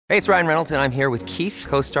Hey, it's Ryan Reynolds, and I'm here with Keith,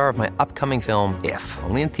 co-star of my upcoming film, If,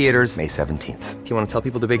 only in theaters May 17th. Do you want to tell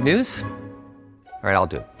people the big news? All right, I'll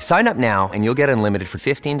do it. Sign up now and you'll get unlimited for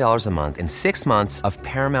 $15 a month and 6 months of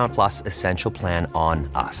Paramount Plus Essential Plan on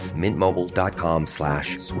us.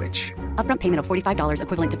 MintMobile.com/switch. Upfront payment of $45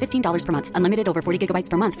 equivalent to $15 per month. Unlimited over 40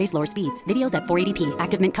 gigabytes per month. Face lower speeds. Videos at 480p.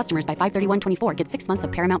 Active Mint customers by 531.24 get 6 months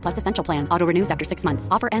of Paramount Plus Essential Plan. Auto renews after 6 months.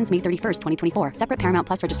 Offer ends May 31st, 2024. Separate Paramount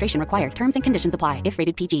Plus registration required. Terms and conditions apply if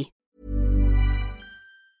rated PG.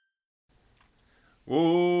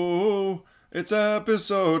 Oh, it's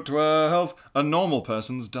episode 12. A normal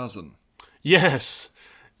person's dozen. Yes.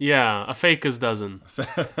 Yeah, a faker's dozen.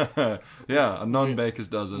 Yeah, a non-baker's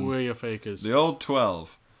dozen. We're your fakers. The old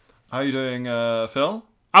 12. How you doing, Phil?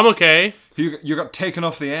 I'm okay. You got taken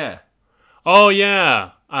off the air. Oh, yeah.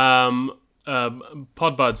 Podbuds.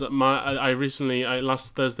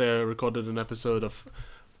 Last Thursday I recorded an episode of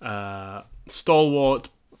stalwart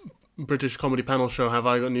British comedy panel show Have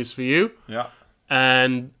I Got News For You? Yeah.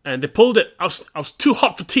 And they pulled it. I was too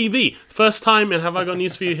hot for TV. First time in Have I Got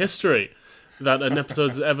News For You history that an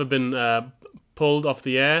episode's ever been pulled off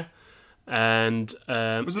the air. And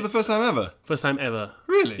was it the first time ever? First time ever.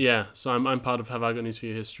 Really? Yeah. So I'm part of Have I Got News For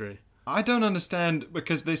You history. I don't understand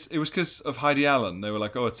because it was because of Heidi Allen. They were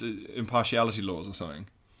like, oh, it's impartiality laws or something.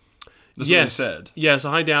 That's what they said. Yeah. So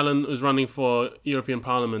Heidi Allen was running for European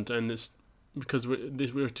Parliament, and it's because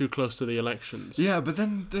we're too close to the elections. Yeah, but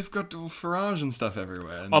then they've got all Farage and stuff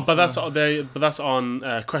everywhere. And but that's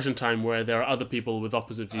on Question Time, where there are other people with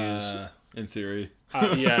opposite views. In theory.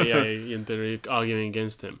 In theory, arguing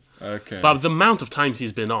against him. Okay. But the amount of times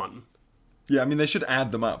he's been on. Yeah, I mean, they should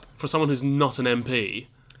add them up. For someone who's not an MP.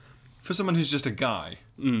 For someone who's just a guy.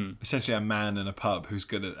 Essentially a man in a pub who's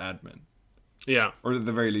good at admin. Yeah. Or at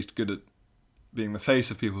the very least good at being the face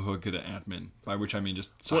of people who are good at admin, by which I mean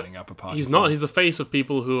just signing up a party. He's not. He's the face of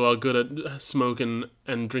people who are good at smoking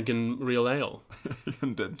and drinking real ale.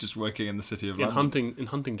 And just working in the city of London. In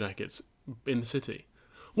hunting jackets in the city.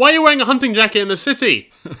 Why are you wearing a hunting jacket in the city,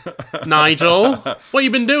 Nigel? What have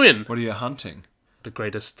you been doing? What are you hunting? The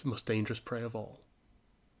greatest, most dangerous prey of all.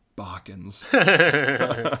 Bargains.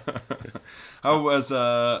 How was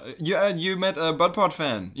you met a BudPod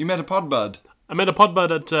fan? You met a Podbud. I met a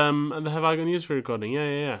Podbud at the Have I Got News For recording.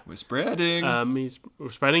 Yeah. We're spreading.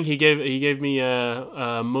 We're spreading. He gave me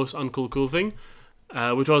a most uncool cool thing,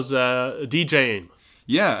 which was DJing.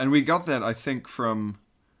 Yeah, and we got that I think from.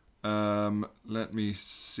 Let me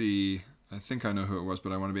see. I think I know who it was,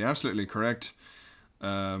 but I want to be absolutely correct.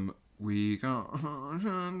 We got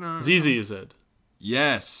ZZ, you said?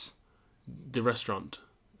 Yes. The restaurant.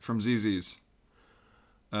 From ZZ's.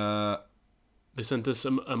 They sent us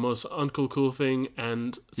a most uncool cool thing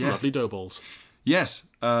and some lovely dough balls. Yes.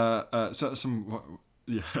 So some.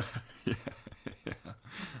 Yeah.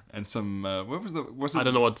 And some. What was it? I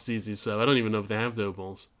don't know what ZZ's serve. I don't even know if they have dough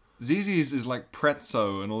balls. ZZ's is like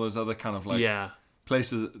Prezzo and all those other kind of like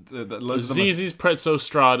places. ZZ's, Prezzo,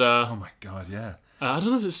 Strada. Oh my god, yeah. I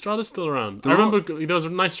don't know if Strada's still around. I remember there was a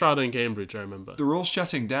nice Strada in Cambridge, I remember. They're all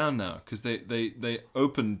shutting down now because they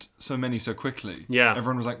opened so many so quickly. Yeah.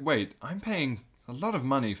 Everyone was like, wait, I'm paying a lot of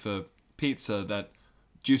money for pizza that,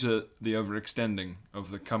 due to the overextending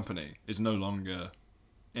of the company, is no longer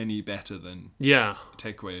any better than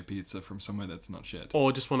takeaway pizza from somewhere that's not shit.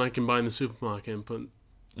 Or just one I can buy in the supermarket and put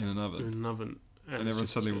in an oven. And everyone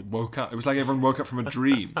suddenly woke up. It was like everyone woke up from a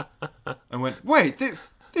dream and went, wait,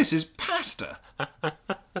 this is pasta.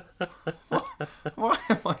 Why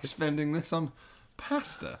am I spending this on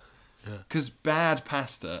pasta? Because bad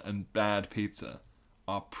pasta and bad pizza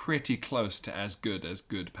are pretty close to as good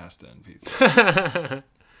pasta and pizza.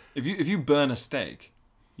 If you burn a steak,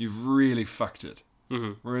 you've really fucked it.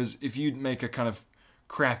 Mm-hmm. Whereas if you make a kind of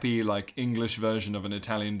crappy like English version of an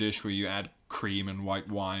Italian dish where you add cream and white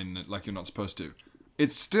wine like you're not supposed to,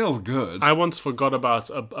 it's still good. I once forgot about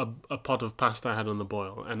a pot of pasta I had on the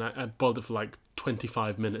boil, and I boiled it for like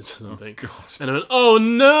 25 minutes or something. Oh, God. And I went, oh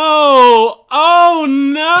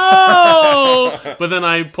no! But then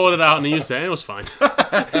I poured it out and I used it, and it was fine.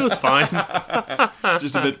 It was fine.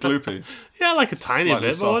 Just a bit gloopy. Yeah, like a tiny Slightly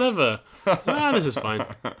bit, soft. but whatever. This is fine.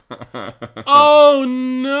 Oh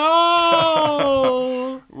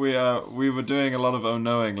no! We were doing a lot of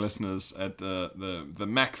knowing listeners at the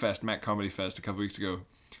Mac Comedy Fest a couple weeks ago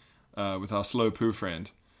with our Slow Poo friend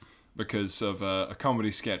because of a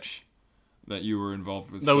comedy sketch that you were involved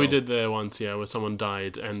with. No, we did there once, where someone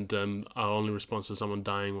died, and our only response to someone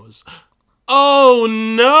dying was, "Oh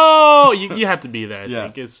no!" You had to be there. I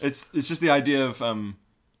think it's just the idea of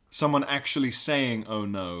someone actually saying "oh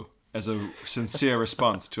no" as a sincere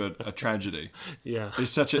response to a tragedy. Yeah.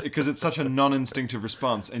 It's because it's such a non-instinctive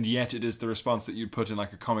response, and yet it is the response that you'd put in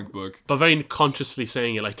like a comic book. But very consciously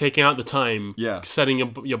saying it, like taking out the time, setting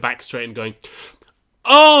your back straight and going,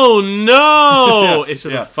 "Oh no!" It's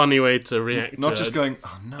just a funny way to react. Not just going,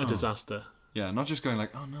 "Oh no," a disaster. Yeah, not just going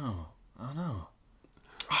like, "Oh no, oh no,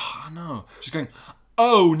 oh no," just going,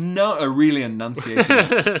 "Oh no," really enunciating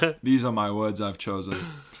it. These are my words I've chosen.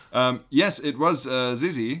 Yes, it was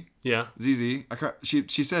Zizi. Yeah. Zizi.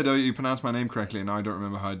 She said, "Oh, you pronounced my name correctly." Now I don't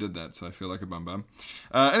remember how I did that, so I feel like a bum.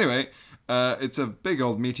 Anyway, it's a big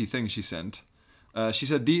old meaty thing she sent. She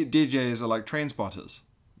said DJs are like train spotters.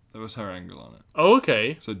 That was her angle on it. Oh,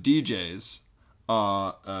 okay. So DJs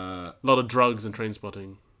are... a lot of drugs and train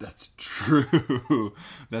spotting. That's true.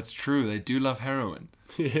 That's true. They do love heroin.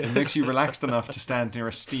 Yeah. It makes you relaxed enough to stand near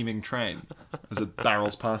a steaming train as it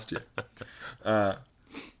barrels past you.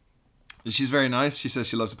 She's very nice. She says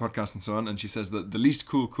she loves the podcast and so on. And she says that the least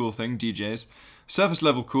cool thing, DJs, surface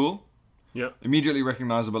level cool. Yeah. Immediately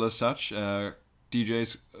recognizable as such.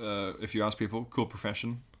 DJs, if you ask people, cool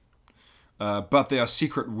profession. But they are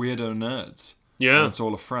secret weirdo nerds. Yeah. And it's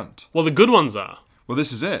all a front. Well, the good ones are. Well,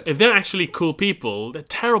 this is it. If they're actually cool people, they're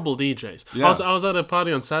terrible DJs. Yeah. I was at a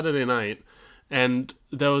party on Saturday night, and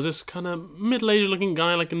there was this kind of middle-aged looking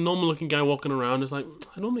guy, like a normal looking guy walking around. It's like,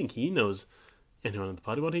 I don't think he knows anyone at the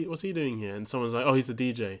party. What's he doing here? And someone's like, oh, he's a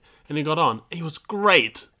DJ. And he got on. He was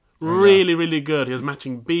great. Really, really good. He was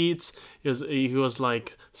matching beats. He was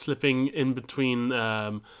like slipping in between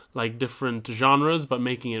like different genres, but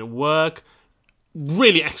making it work.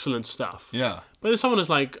 Really excellent stuff. Yeah. But if someone is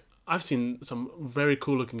like, I've seen some very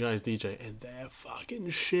cool looking guys DJ, and they're fucking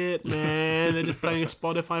shit, man. They're just playing a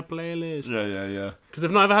Spotify playlist. Yeah. Because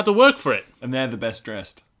they've not ever had to work for it. And they're the best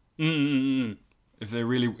dressed. If they're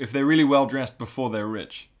really well dressed before they're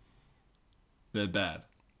rich, they're bad.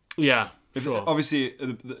 Yeah, sure. Obviously,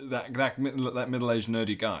 that middle-aged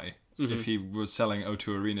nerdy guy, if he was selling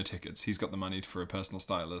O2 Arena tickets, he's got the money for a personal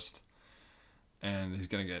stylist, and he's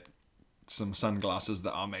gonna get some sunglasses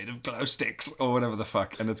that are made of glow sticks or whatever the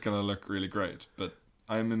fuck, and it's gonna look really great. But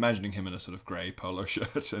I'm imagining him in a sort of grey polo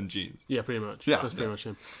shirt and jeans. Yeah, pretty much. Yeah, that's pretty much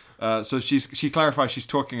him. So she clarifies she's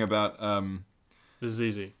talking about. This is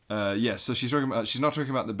easy. Yes, so she's not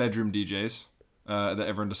talking about the bedroom DJs that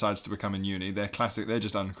everyone decides to become in uni. They're classic. They're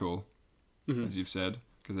just uncool, as you've said,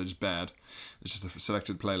 because they're just bad. It's just a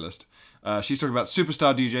selected playlist. She's talking about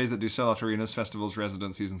superstar DJs that do sell-out arenas, festivals,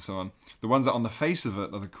 residencies, and so on. The ones that on the face of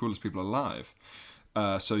it are the coolest people alive.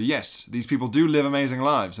 So yes, these people do live amazing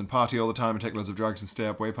lives and party all the time and take loads of drugs and stay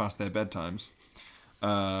up way past their bedtimes.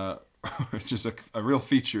 Which is a real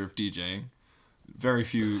feature of DJing. Very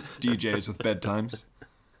few DJs with bedtimes.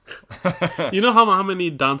 You know how many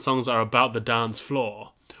dance songs are about the dance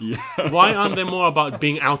floor? Yeah. Why aren't they more about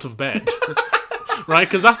being out of bed? Right?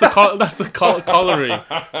 Because that's the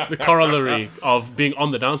corollary of being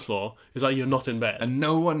on the dance floor is that you're not in bed. And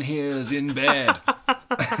no one here is in bed.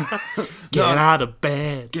 Get out of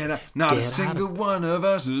bed. Get out. Not a single one of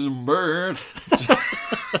us is a bird.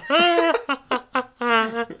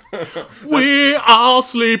 We are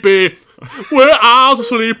sleepy. We're all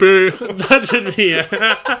sleepy. That should be it.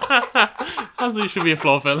 That should be a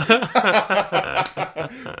floor filler.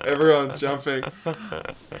 Everyone jumping.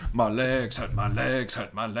 My legs hurt, my legs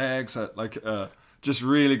hurt, my legs hurt. Like, just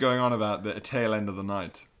really going on about the tail end of the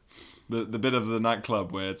night. The bit of the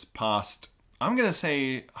nightclub where it's past, I'm going to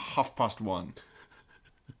say 1:30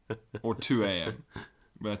 or 2 a.m.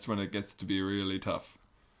 That's when it gets to be really tough.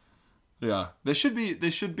 Yeah, there should be.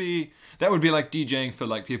 That would be like DJing for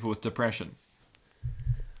like people with depression.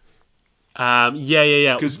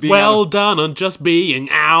 Yeah. Well done on just being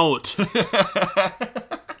out.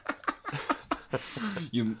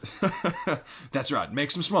 That's right.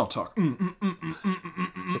 Make some small talk.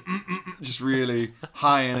 Just really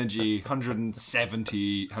high energy,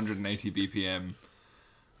 170, 180 BPM,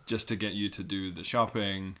 just to get you to do the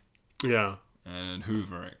shopping. Yeah. And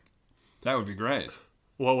hoovering. That would be great.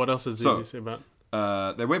 What else does Zizi say about?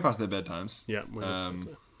 They're way past their bedtimes. Yeah.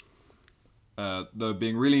 They're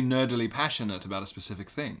being really nerdily passionate about a specific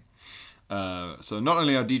thing. So not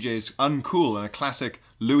only are DJs uncool and a classic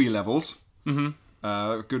Louis levels.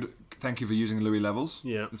 Mm-hmm. Good. Thank you for using Louis levels.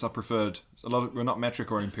 Yeah. It's our preferred. We're not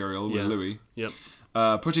metric or imperial. We're Louis. Yep.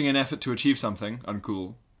 Putting in effort to achieve something,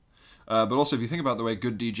 uncool. But also, if you think about the way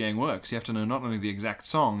good DJing works, you have to know not only the exact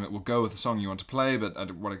song that will go with the song you want to play, but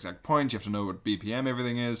at what exact point. You have to know what BPM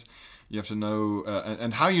everything is. You have to know...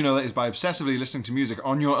 and how you know that is by obsessively listening to music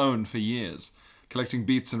on your own for years, collecting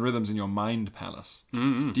beats and rhythms in your mind palace.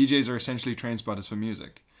 Mm-hmm. DJs are essentially train spotters for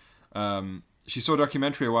music. She saw a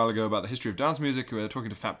documentary a while ago about the history of dance music. We were talking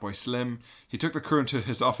to Fatboy Slim. He took the crew into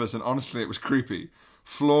his office, and honestly, it was creepy.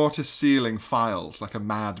 Floor-to-ceiling files, like a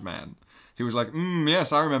madman. He was like,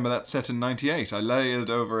 yes, I remember that set in 98. I layered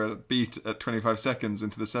over a beat at 25 seconds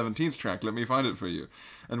into the 17th track. Let me find it for you.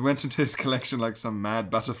 And went into his collection like some mad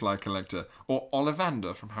butterfly collector. Or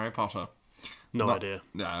Ollivander from Harry Potter. No idea.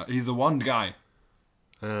 Yeah, he's the wand guy.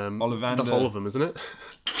 Ollivander. That's all of them, isn't it?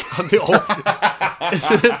 Isn't it? This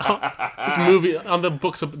movie, and the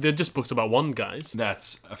books, they're just books about wand guys.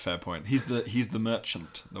 That's a fair point. He's the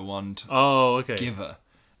merchant, the wand giver.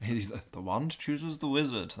 He's the wand chooses the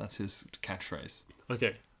wizard. That's his catchphrase.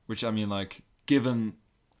 Okay. Which, I mean, like, given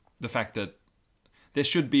the fact that there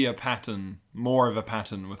should be a pattern, more of a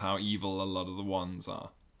pattern with how evil a lot of the wands are.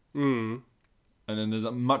 Mm. And then there's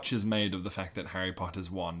much is made of the fact that Harry Potter's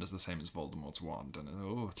wand is the same as Voldemort's wand. And,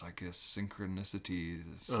 it's like a synchronicity,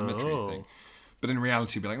 symmetry thing. But in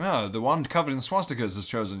reality, be like, no, the wand covered in swastikas has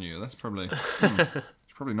chosen you. That's probably... should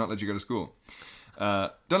probably not let you go to school.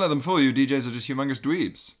 Don't let them fool you. DJs are just humongous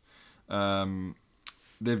dweebs.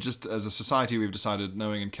 They've just, as a society, we've decided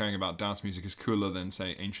knowing and caring about dance music is cooler than,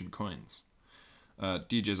 say, ancient coins.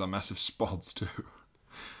 DJs are massive spods, too.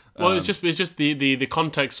 Well, it's just the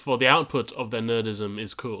context for the output of their nerdism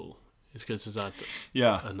is cool. It's because it's at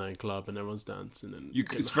a nightclub and everyone's dancing and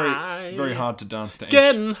it's very hard to dance to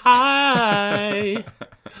getting high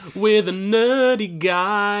with a nerdy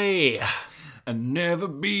guy and never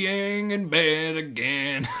being in bed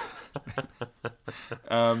again.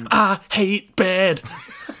 I hate bed.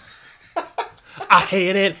 I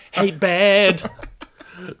hate it. Hate bed.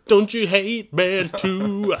 Don't you hate bed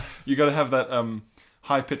too? You got to have that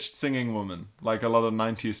high-pitched singing woman, like a lot of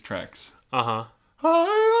 90s tracks. Uh-huh.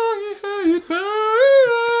 I hate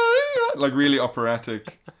bed. Like really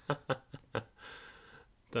operatic.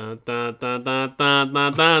 I'm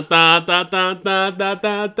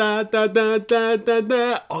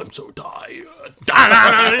so tired.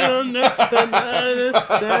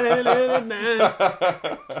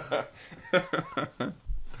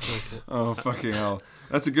 Oh, fucking hell.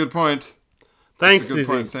 That's a good point. Thanks, That's a good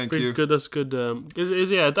Izzy. point. Thank you. Good. That's good.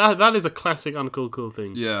 That is a classic uncool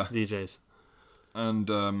thing. Yeah. DJs. And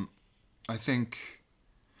I think,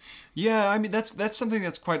 I mean that's something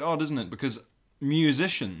that's quite odd, isn't it? Because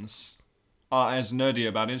musicians are as nerdy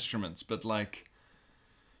about instruments, but like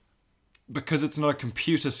because it's not a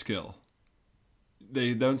computer skill,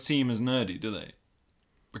 they don't seem as nerdy, do they?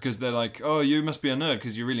 Because they're like, oh, you must be a nerd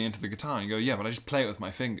because you're really into the guitar. And you go, yeah, but I just play it with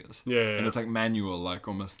my fingers. Yeah. And it's like manual, like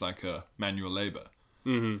almost like a manual labor.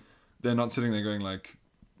 Mm-hmm. They're not sitting there going like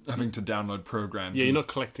having to download programs. Yeah, you're not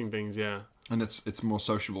collecting things. Yeah. And it's more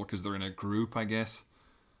sociable because they're in a group, I guess.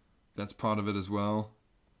 That's part of it as well.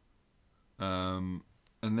 And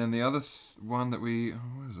then the other one that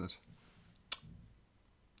what is it?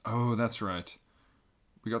 Oh, that's right.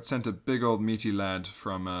 We got sent a big old meaty lad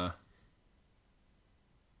from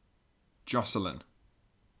Jocelyn.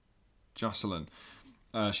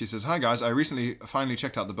 She says, hi guys, I recently finally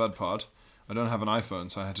checked out the Bud Pod. I don't have an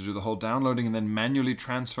iPhone, so I had to do the whole downloading and then manually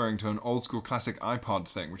transferring to an old school classic iPod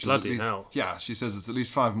thing, which Bloody is hell. Yeah, she says it's at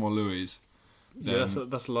least 5 more Louis. Yeah,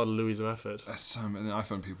 that's a lot of Louis of effort. That's so many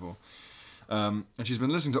iPhone people. And she's been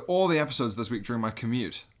listening to all the episodes this week during my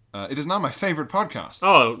commute. It is now my favourite podcast.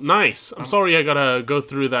 Oh, nice. I'm sorry I gotta go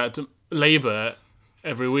through that labour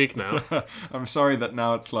every week now. I'm sorry that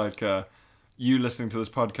now it's like you listening to this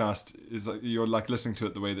podcast is like you're like listening to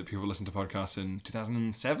it the way that people listen to podcasts in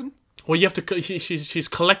 2007. Well, you have to. She's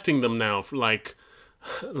collecting them now. Like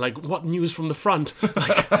what news from the front?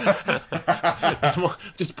 Like,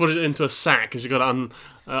 just put it into a sack because you got to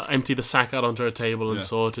empty the sack out onto a table and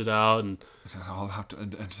sort it out. And I'll have to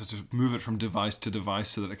move it from device to device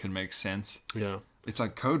so that it can make sense. Yeah, it's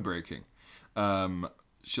like code breaking.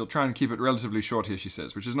 She'll try and keep it relatively short here, she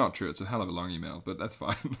says, which is not true. It's a hell of a long email, but that's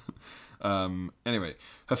fine. Anyway,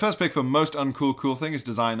 her first pick for most uncool cool thing is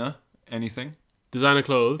designer. Anything. Designer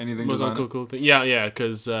clothes. Anything most designer? uncool thing. Yeah,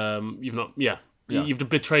 because you've not. Yeah. You've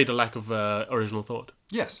betrayed a lack of original thought.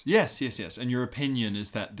 Yes. And your opinion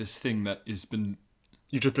is that this thing that has been...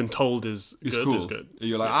 You've just been told is good, cool. is good.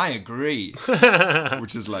 You're like, I agree.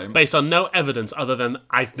 Which is lame. Based on no evidence other than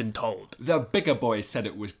I've been told. The bigger boy said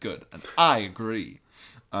it was good, and I agree.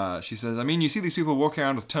 She says, I mean, you see these people walking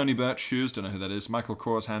around with Tony Birch shoes, don't know who that is, Michael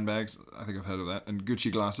Kors handbags, I think I've heard of that, and Gucci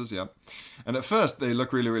glasses, yeah. And at first, they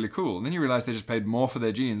look really, really cool. And then you realise they just paid more for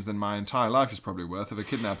their jeans than my entire life is probably worth if a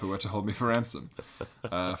kidnapper were to hold me for ransom.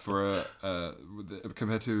 Compared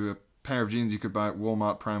to a pair of jeans you could buy at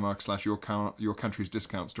Walmart, Primark / your country's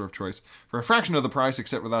discount store of choice for a fraction of the price,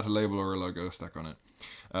 except without a label or a logo stuck on it.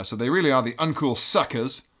 So they really are the uncool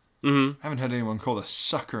suckers. Mm-hmm. I haven't heard anyone called a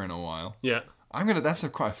sucker in a while. Yeah. That's a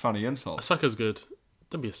quite funny insult. A sucker's good.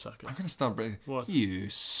 Don't be a sucker. I'm going to start breaking. What? You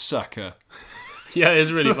sucker. Yeah,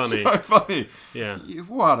 it's really That's funny. so funny. Yeah.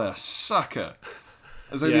 What a sucker.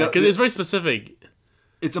 It's like Because it's very specific.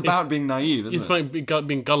 It's about being naive, isn't it? It's about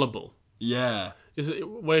being gullible. Yeah.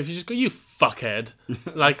 Where if you just go, you fuckhead,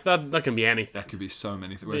 like that can be anything. That could be so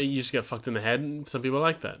many things. You just get fucked in the head, and some people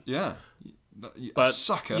like that. Yeah. But a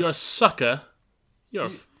sucker. You're a sucker. You're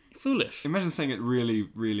foolish. Imagine saying it really,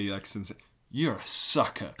 really like sincere. You're a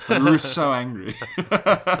sucker. And we were so angry.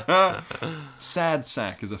 Sad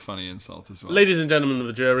sack is a funny insult as well. Ladies and gentlemen of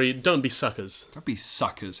the jury, don't be suckers. Don't be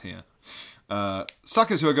suckers here.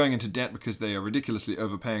 Suckers who are going into debt because they are ridiculously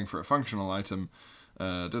overpaying for a functional item.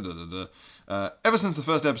 Ever since the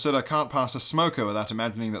first episode, I can't pass a smoker without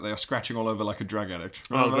imagining that they are scratching all over like a drug addict.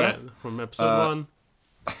 Remember great. From episode 1.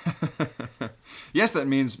 Yes, that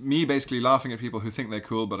means me basically laughing at people who think they're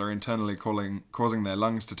cool but are internally causing their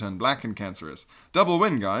lungs to turn black and cancerous. Double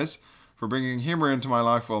win, guys, for bringing humour into my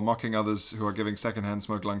life while mocking others who are giving secondhand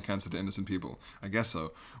smoke lung cancer to innocent people. I guess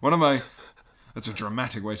so. That's a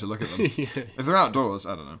dramatic way to look at them. Yeah. If they're outdoors,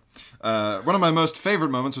 I don't know. One of my most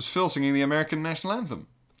favourite moments was Phil singing the American national anthem.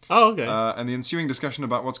 Oh, okay. And the ensuing discussion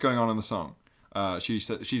about what's going on in the song. She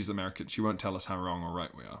said she's American. She won't tell us how wrong or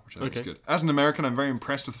right we are, which I think is good. As an American, I'm very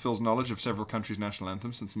impressed with Phil's knowledge of several countries' national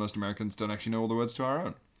anthems, since most Americans don't actually know all the words to our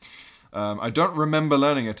own. I don't remember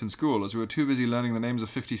learning it in school, as we were too busy learning the names of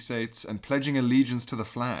 50 states and pledging allegiance to the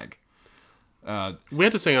flag. We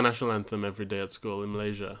had to sing our national anthem every day at school in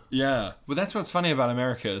Malaysia. Yeah, but that's what's funny about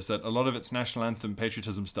America, is that a lot of its national anthem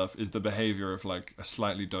patriotism stuff is the behaviour of like a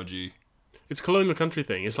slightly dodgy... It's a colonial country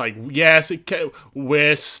thing. It's like, yes,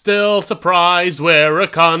 we're still surprised we're a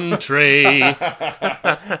country. You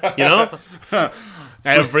know?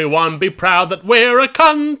 Everyone be proud that we're a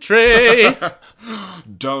country.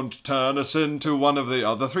 Don't turn us into one of the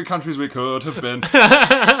other 3 countries we could have been.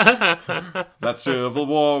 That civil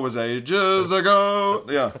war was ages ago.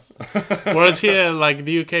 Yeah. Whereas here, like,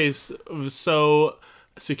 the UK is so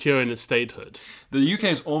secure in its statehood. The UK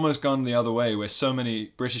has almost gone the other way, where so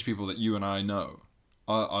many British people that you and I know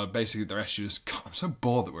are basically, they're actually just, God, I'm so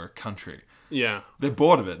bored that we're a country. Yeah. They're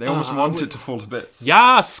bored of it. They almost want it to fall to bits.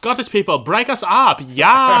 Yeah, Scottish people, break us up.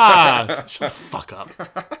 Yeah. Shut the fuck up.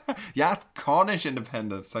 Yeah, it's Cornish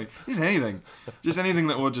independence. Like, just anything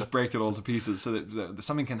that will just break it all to pieces so that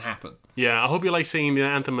something can happen. Yeah, I hope you like singing the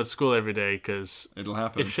anthem at school every day, because it'll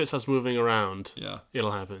happen. If shit starts moving around, yeah,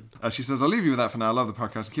 it'll happen. She says, I'll leave you with that for now. I love the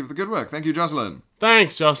podcast and keep up the good work. Thank you, Jocelyn.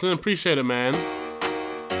 Thanks, Jocelyn. Appreciate it, man.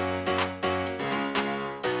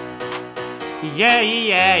 Yeah,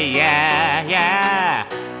 yeah, yeah, yeah.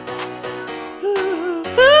 Ooh,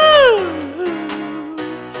 ooh, ooh.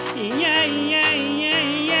 Yeah, yeah, yeah,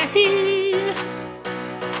 yeah.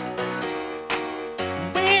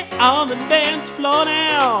 We're on the dance floor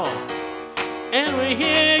now, and we're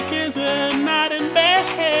here 'cause we're not in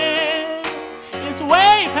bed. It's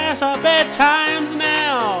way past our bedtimes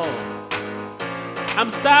now.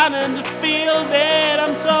 I'm starting to feel dead.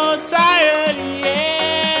 I'm so tired, yeah.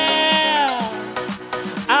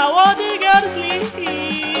 I want to go to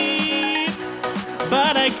sleep,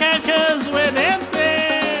 but I can't 'cause we're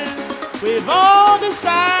dancing. We've all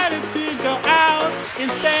decided to go out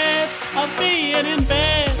instead of being in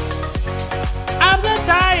bed. I'm so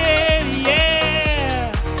tired,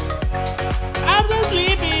 yeah. I'm so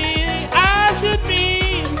sleepy, I should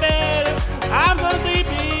be in bed. I'm so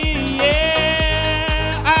sleepy,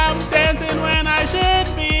 yeah. I'm dancing when I should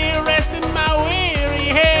be resting my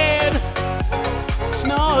weary head.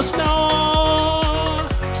 Snow, snow,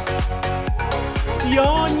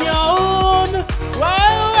 yawn, yawn. Whoa,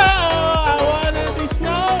 I wanna be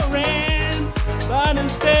snoring, but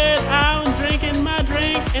instead I'm drinking my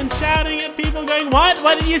drink and shouting at people, going, "What?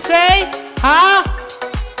 What did you say? Huh?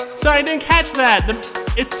 Sorry, I didn't catch that.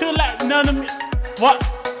 It's too late. No, what?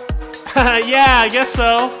 Yeah, I guess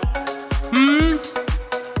so.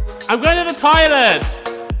 I'm going to the toilet.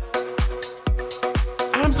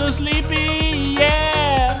 I'm so sleepy, yeah."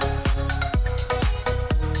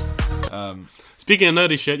 Speaking of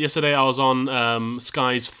nerdy shit, yesterday I was on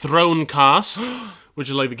Sky's Thronecast, which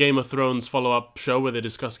is like the Game of Thrones follow-up show where they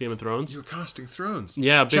discuss Game of Thrones. You were casting Thrones.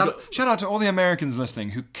 Yeah. Shout out to all the Americans listening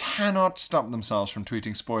who cannot stop themselves from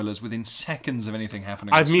tweeting spoilers within seconds of anything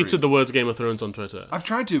happening. I've muted the words Game of Thrones on Twitter. I've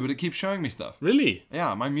tried to, but it keeps showing me stuff. Really?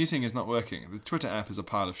 Yeah, my muting is not working. The Twitter app is a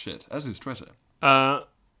pile of shit, as is Twitter.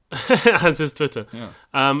 As is Twitter. Yeah.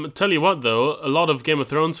 Tell you what, though, a lot of Game of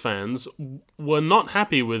Thrones fans were not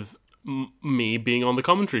happy with me being on the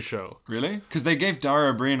commentary show. Really? Because they gave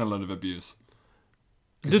Dara Breen a lot of abuse.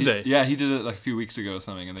 Did they? Yeah, he did it like a few weeks ago or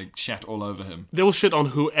something, and they shat all over him. They will shit on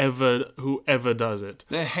whoever does it.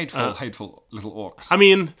 They're hateful little orcs. I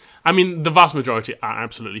mean, the vast majority are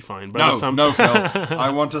absolutely fine. But No, Phil. I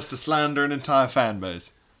want us to slander an entire fan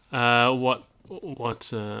base.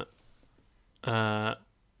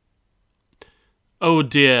 Oh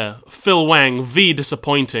dear, Phil Wang,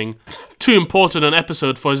 disappointing. Too important an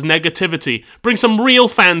episode for his negativity. Bring some real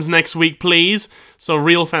fans next week, please. So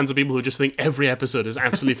real fans are people who just think every episode is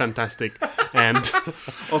absolutely fantastic. And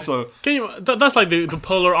also, that's like the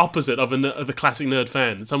polar opposite of the classic nerd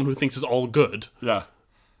fan. Someone who thinks it's all good. Yeah.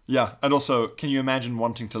 Yeah, and also, can you imagine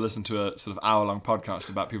wanting to listen to a sort of hour-long podcast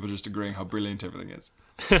about people just agreeing how brilliant everything is?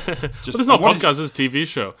 But it's not a podcast, it's a TV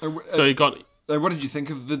show. So you got... What did you think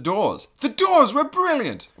of The Doors? The Doors were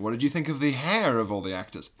brilliant! What did you think of the hair of all the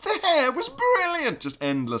actors? The hair was brilliant! Just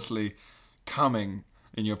endlessly coming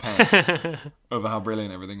in your pants over how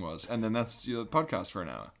brilliant everything was. And then that's your podcast for an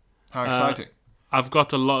hour. How exciting. I've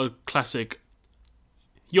got a lot of classic...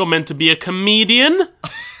 You're meant to be a comedian?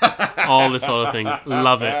 All this sort of thing.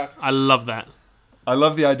 Love it. I love that. I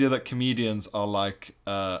love the idea that comedians are like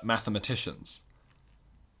mathematicians.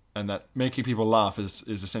 And that making people laugh is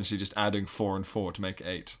essentially just adding 4 and 4 to make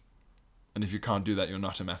 8. And if you can't do that, you're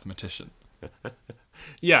not a mathematician.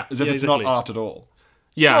 Yeah. As if it's exactly. not art at all.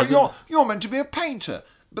 Yeah. You're meant to be a painter.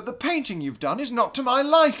 But the painting you've done is not to my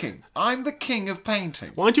liking. I'm the king of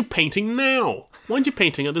painting. Why aren't you painting now? Why aren't you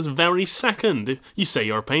painting at this very second? You say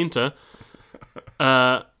you're a painter.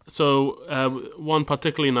 So one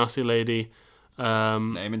particularly nasty lady...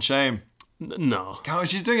 Name and shame. No. God,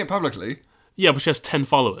 she's doing it publicly. Yeah, but she has 10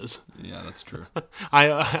 followers. Yeah, that's true.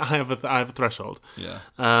 I have a threshold. Yeah.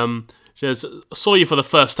 She says, saw you for the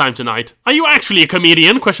first time tonight. Are you actually a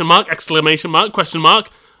comedian? Question mark, exclamation mark, question mark.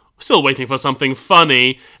 Still waiting for something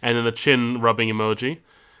funny. And then the chin rubbing emoji.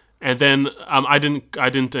 And then I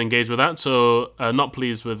didn't engage with that, so not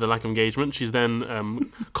pleased with the lack of engagement. She's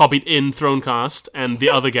then copied in Thronecast and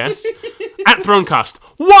the other guests. At Thronecast,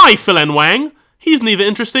 why Phil N. Wang? He's neither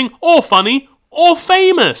interesting or funny or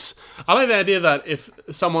famous. I like the idea that if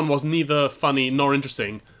someone was neither funny nor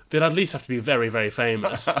interesting, they'd at least have to be very, very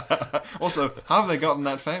famous. Also, how have they gotten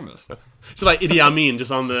that famous? So like Idi Amin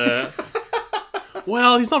just on the...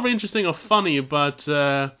 Well, he's not very interesting or funny, but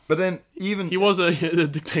then he was a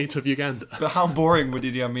dictator of Uganda. But how boring would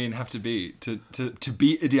Idi Amin have to be to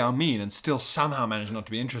be Idi Amin and still somehow manage not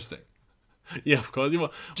to be interesting? Yeah, of course.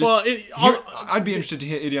 I'd be interested to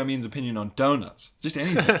hear Idi Amin's opinion on donuts. Just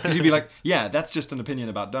anything. Because he'd be like, yeah, that's just an opinion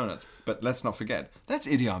about donuts. But let's not forget, that's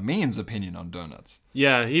Idi Amin's opinion on donuts.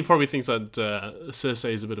 Yeah, he probably thinks that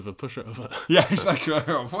Cersei is a bit of a pushover. Yeah, he's like,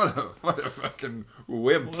 oh, what a fucking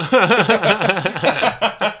wimp.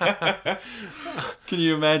 Can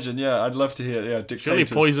you imagine? Yeah, I'd love to hear, dictators. She only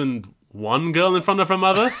poisoned one girl in front of her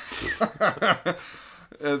mother?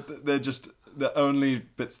 They're just... The only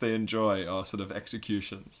bits they enjoy are sort of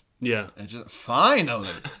executions. Yeah. They're just, finally!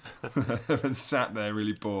 And sat there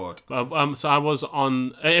really bored. So I was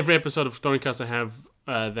on... Every episode of Thronecast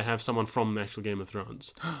they have someone from the actual Game of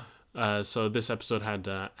Thrones. So this episode had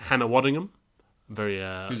Hannah Waddingham. Very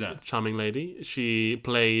charming lady. She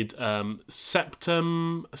played Septa,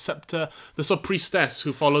 the sort of priestess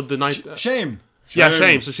who followed the night... Shame! Yeah,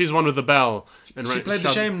 Shame. So she's the one with the bell. And she played the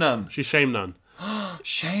Shame Nun. She's Shame Nun.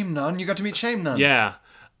 Shame Nun? You got to meet Shame Nun? Yeah.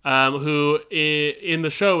 Who in the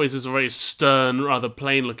show is this very stern, rather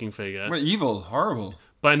plain-looking figure. Well, evil, horrible.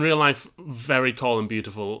 But in real life, very tall and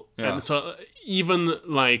beautiful. Yeah. And so even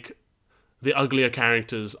like the uglier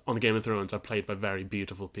characters on Game of Thrones are played by very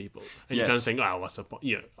beautiful people. And you kind of think, oh, what's the point?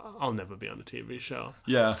 Yeah, I'll never be on a TV show.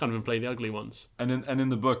 Yeah. Can't even play the ugly ones. And in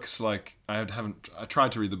the books, like I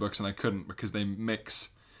tried to read the books and I couldn't because they mix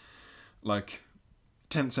like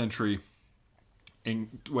 10th century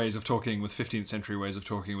ways of talking with 15th century ways of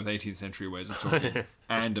talking with 18th century ways of talking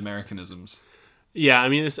and Americanisms. Yeah, I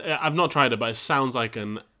mean, I've not tried it, but it sounds like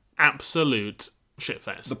an absolute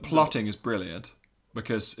shitfest. The plotting is brilliant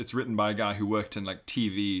because it's written by a guy who worked in like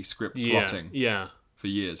TV script plotting for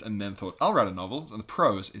years and then thought, I'll write a novel. And the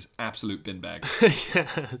prose is absolute bin bag.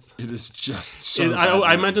 Yes. It is just so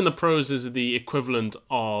I imagine the prose is the equivalent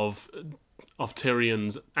of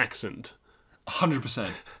Tyrion's accent.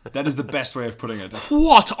 100%. That is the best way of putting it.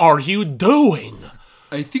 What are you doing?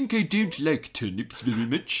 I think I don't like turnips very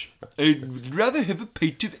much. I'd rather have a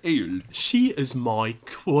pint of ale. She is my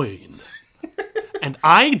queen. And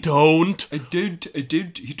I don't. I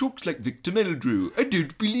don't. He talks like Victor Meldrew. I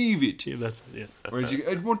don't believe it. Yeah, that's it. Yeah.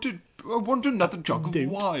 I want another jug of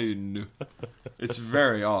wine. It's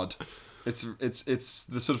very odd. It's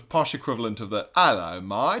the sort of posh equivalent of the "Hello,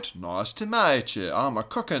 mate, nice to meet you. I'm a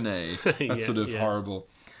cockney." That's sort of horrible.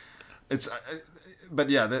 It's, but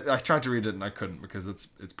yeah, I tried to read it and I couldn't because it's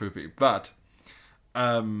poopy. But,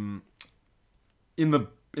 in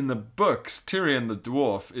the books, Tyrion the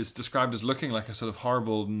dwarf is described as looking like a sort of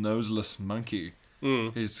horrible noseless monkey.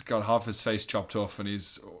 He's got half his face chopped off, and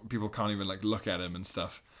people can't even like look at him and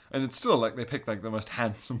stuff. And it's still like they picked like the most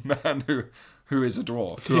handsome man who is a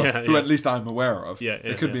dwarf, who at least I'm aware of.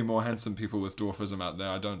 There could be more handsome people with dwarfism out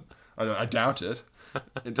there. I doubt it.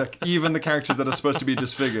 It's like even the characters that are supposed to be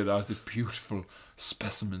disfigured are the beautiful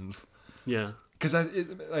specimens. Yeah. Because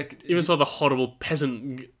even so, the horrible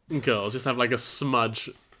peasant girls just have like a smudge.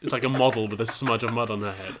 It's like a model with a smudge of mud on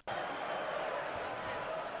her head.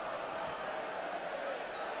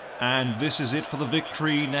 And this is it for the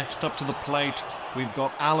victory. Next up to the plate, we've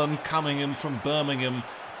got Alan Cunningham from Birmingham,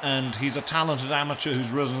 and he's a talented amateur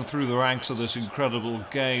who's risen through the ranks of this incredible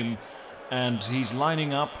game, and he's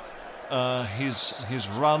lining up his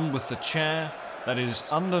run with the chair that is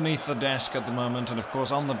underneath the desk at the moment. And of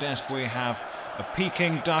course on the desk we have a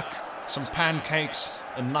Peking duck, some pancakes,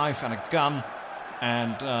 a knife and a gun,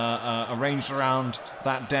 and arranged around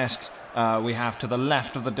that desk we have to the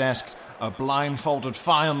left of the desk a blindfolded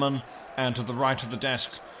fireman, and to the right of the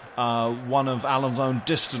desk one of Alan's own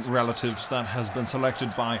distant relatives that has been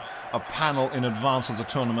selected by a panel in advance of the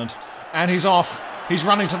tournament. And he's off. He's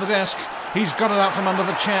running to the desk. He's got it out from under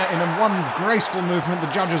the chair in one graceful movement.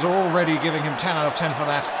 The judges are already giving him 10 out of 10 for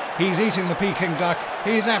that. He's eating the Peking duck.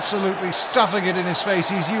 He's absolutely stuffing it in his face.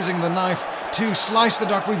 He's using the knife to slice the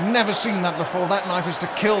duck. We've never seen that before. That knife is to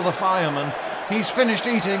kill the fireman. He's finished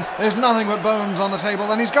eating. There's nothing but bones on the table.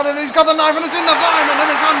 And he's got it. He's got the knife, and it's in the fireman, and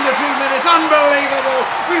it's under 2 minutes. Unbelievable!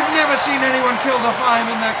 We've never seen anyone kill the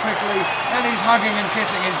fireman that quickly. And he's hugging and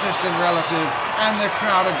kissing his distant relative, and the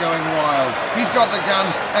crowd are going wild. He's got the gun,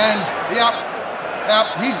 and yep,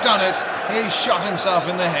 he's done it. He's shot himself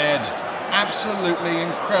in the head. Absolutely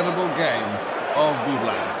incredible game of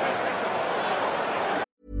Boublan.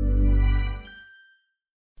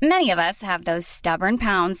 Many of us have those stubborn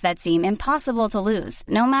pounds that seem impossible to lose,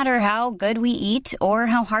 no matter how good we eat or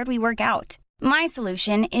how hard we work out. My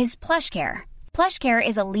solution is PlushCare. PlushCare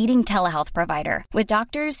is a leading telehealth provider with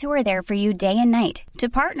doctors who are there for you day and night to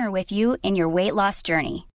partner with you in your weight loss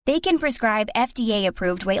journey. They can prescribe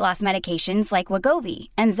FDA-approved weight loss medications like Wegovy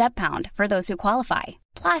and Zepbound for those who qualify.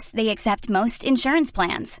 Plus, they accept most insurance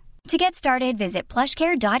plans. To get started, visit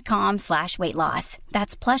plushcare.com/weightloss.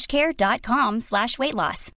 That's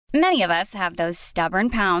plushcare.com/weightloss. Many of us have those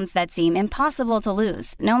stubborn pounds that seem impossible to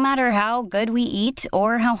lose, no matter how good we eat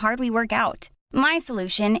or how hard we work out. My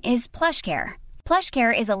solution is PlushCare.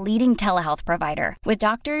 PlushCare is a leading telehealth provider with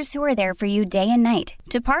doctors who are there for you day and night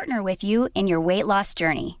to partner with you in your weight loss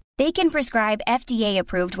journey. They can prescribe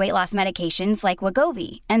FDA-approved weight loss medications like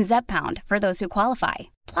Wegovy and Zepbound for those who qualify.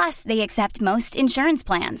 Plus, they accept most insurance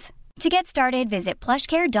plans. To get started, visit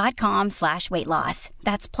plushcare.com/weightloss.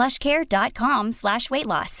 That's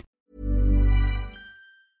plushcare.com/weightloss.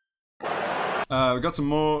 We got some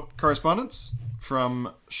more correspondence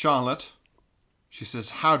from Charlotte. She says,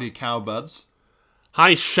 "Howdy, cowbuds."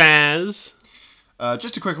 Hi, Shaz.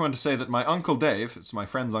 Just a quick one to say that my Uncle Dave, it's my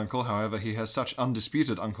friend's uncle, however, he has such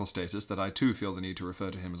undisputed uncle status that I too feel the need to refer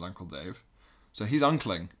to him as Uncle Dave. So he's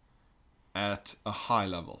uncling at a high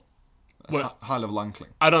level. High level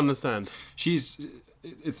uncling. I don't understand.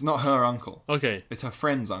 It's not her uncle. Okay. It's her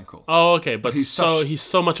friend's uncle. Oh, okay, but he's so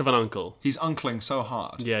much of an uncle. He's uncling so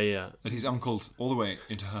hard. Yeah. That he's uncled all the way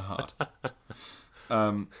into her heart.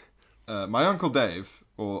 My Uncle Dave,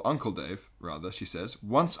 or Uncle Dave, rather, she says,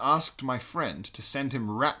 once asked my friend to send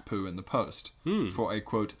him rat poo in the post for a,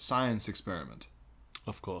 quote, science experiment.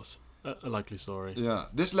 Of course. A likely story. Yeah.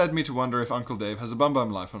 This led me to wonder if Uncle Dave has a bum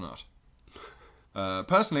life or not.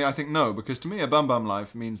 Personally, I think no, because to me a bum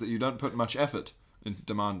life means that you don't put much effort in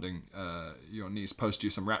demanding your niece post you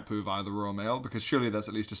some rat poo via the Royal Mail, because surely that's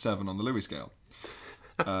at least a 7 on the Louis scale.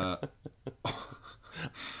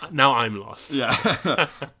 Now I'm lost. Yeah.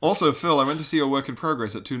 Also, Phil, I went to see your work in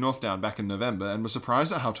progress at 2 Northdown back in November and was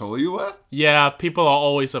surprised at how tall you were. Yeah, people are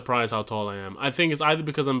always surprised how tall I am. I think it's either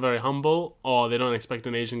because I'm very humble, or they don't expect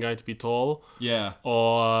an Asian guy to be tall. Yeah.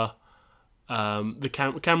 Or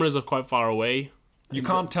the cameras are quite far away. You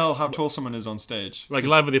can't tell how tall someone is on stage. Like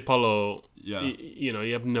Live with the Apollo, yeah.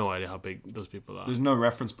 You have no idea how big those people are. There's no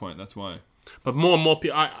reference point, that's why. But more and more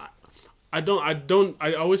people, I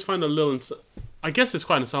always find a little, I guess it's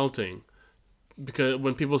quite insulting, because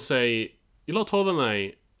when people say, you're a lot taller than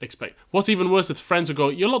I expect. What's even worse is friends who go,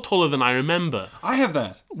 you're a lot taller than I remember. I have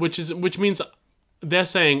that. Which means they're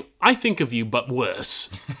saying, I think of you, but worse.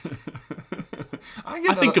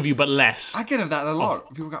 I think of you, but less. I get that a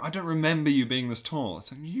lot. People go, I don't remember you being this tall.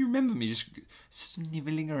 It's like, you remember me just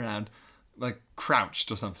sniveling around, like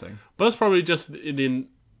crouched or something. But that's probably just in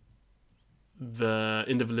the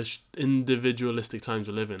individualistic times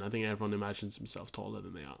we live in. I think everyone imagines themselves taller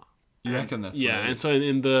than they are. You reckon that's yeah, what it is? and so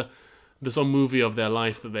in the some movie of their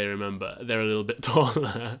life that they remember, they're a little bit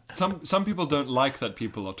taller. Some people don't like that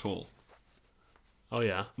people are tall. Oh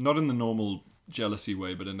yeah. Not in the normal jealousy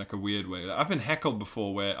way, but in like a weird way. I've been heckled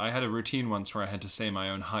before where I had a routine once where I had to say my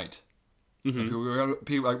own height. Mm-hmm.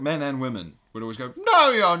 People, like men and women, would always go,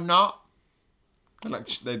 "No, you're not." And like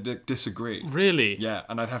they'd disagree. Really? Yeah,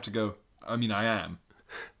 and I'd have to go, I mean, I am.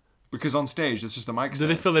 Because on stage, it's just a mic Do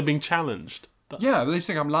stand. they feel they're being challenged? Yeah, but they just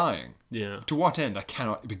think I'm lying. Yeah. To what end, I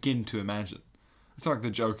cannot begin to imagine. It's not like the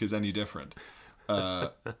joke is any different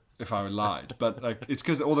if I lied. But like, it's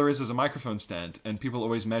because all there is a microphone stand, and people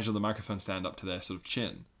always measure the microphone stand up to their sort of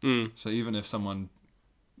chin. Mm. So even if someone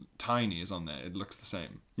tiny is on there, it looks the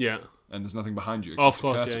same. Yeah. And there's nothing behind you. Oh, of except a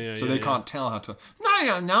course, curtain. yeah. So they can't tell how to. No,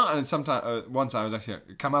 you're not. And sometimes, once I was actually,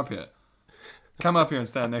 come up here and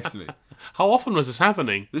stand next to me. How often was this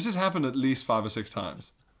happening? This has happened at least 5 or 6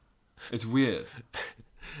 times. It's weird.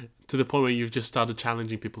 To the point where you've just started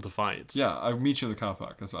challenging people to fights. Yeah, I meet you in the car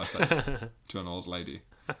park. That's what I say to an old lady.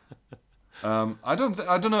 I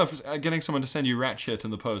don't know if getting someone to send you rat shit in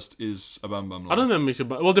the post is a bum life. I don't know if it makes you...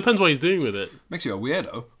 Well, it depends what he's doing with it. Makes you a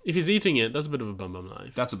weirdo. If he's eating it, that's a bit of a bum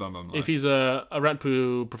life. That's a bum life. If he's a rat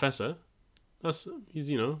poo professor, he's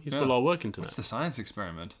put a lot of work into What's that. the science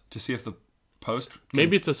experiment? To see if the post...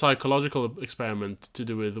 Maybe it's a psychological experiment to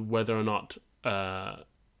do with whether or not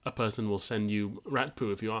a person will send you rat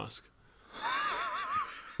poo if you ask.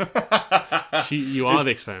 You are the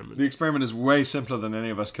experiment. The experiment is way simpler than any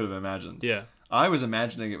of us could have imagined. Yeah. I was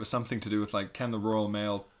imagining it was something to do with, like, can the Royal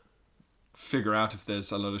Mail figure out if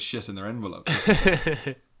there's a lot of shit in their envelope?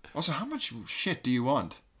 Also, how much shit do you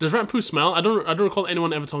want? Does rat poo smell? I don't recall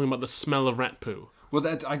anyone ever talking about the smell of rat poo. Well,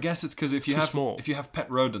 I guess it's because if you have pet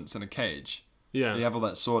rodents in a cage, yeah, they have all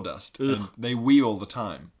that sawdust, and they wee all the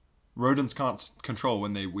time. Rodents can't control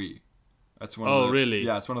when they wee. That's one. Oh, of the, really?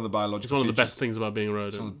 Yeah, it's one of the biological. It's one of the features. best things about being a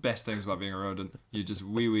rodent. It's one of the best things about being a rodent. You just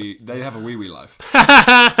wee. They have a wee life.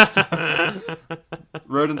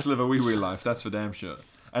 Rodents live a wee life. That's for damn sure.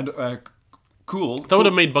 And cool. That would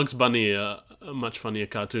have made Bugs Bunny a much funnier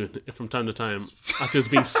cartoon if from time to time, as he was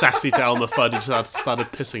being sassy to Elmer Fudd, he just started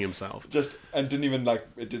pissing himself. It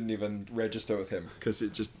didn't even register with him because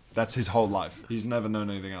that's his whole life. He's never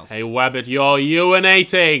known anything else. Hey, Wabbit, you're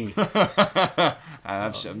urinating.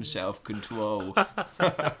 Have some self-control.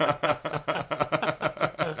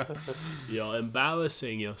 You're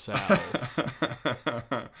embarrassing yourself.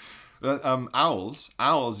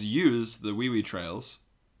 Owls use the wee trails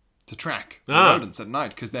to track the rodents at night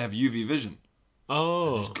because they have UV vision.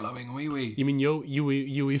 Oh. It's glowing wee. You mean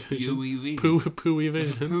Yui vision? Yui Poo-wee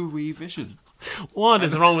vision? Poo-wee vision. What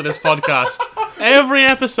is wrong with this podcast? Every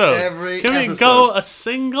episode. Can we go a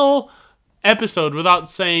single episode without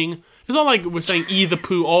saying... It's not like we're saying either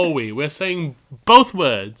poo or wee. We're saying both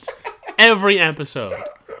words every episode.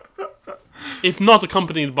 If not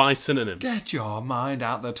accompanied by synonyms. Get your mind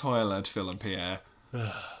out the toilet, Phil and Pierre.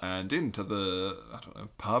 And into the,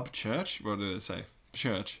 pub, church? What did it say?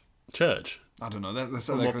 Church. I don't know. That's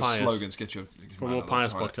like the slogans. Get your For more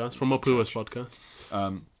pious podcast. For more pooest podcast.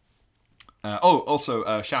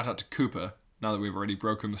 Also, shout out to Cooper, now that we've already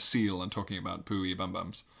broken the seal and talking about pooey bum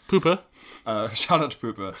bums. Pooper. Shout out to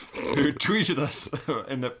Pooper, who tweeted us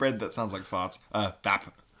in a bread that sounds like farts.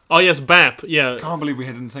 BAP. Oh, yes, BAP. Yeah. Can't believe we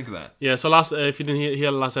didn't think of that. Yeah, so if you didn't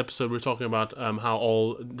hear the last episode, we were talking about how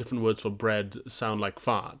all different words for bread sound like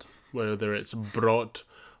fart. Whether it's brot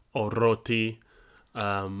or roti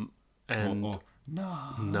and...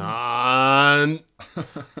 Naan.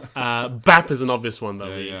 BAP is an obvious one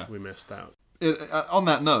that we missed out. On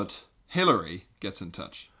that note, Hillary gets in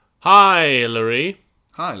touch. Hi, Hillary.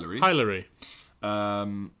 Hi, Hillary. Hi, Hillary.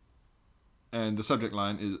 And the subject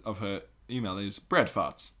line of her email is bread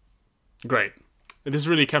farts. Great. This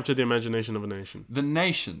really captured the imagination of a nation. The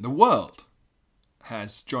nation, the world,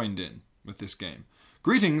 has joined in with this game.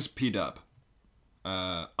 Greetings, P-Dub.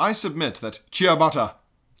 I submit that ciabatta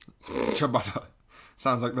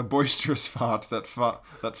sounds like the boisterous fart that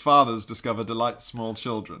fathers discover delights small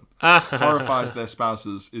children, horrifies their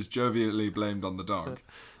spouses, is jovially blamed on the dog.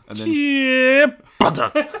 And then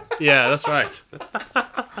ciabatta. Yeah, that's right.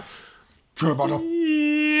 Ciabatta.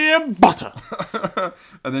 Ciabatta.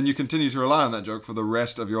 And then you continue to rely on that joke for the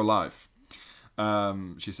rest of your life.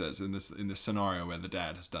 She says in this scenario where the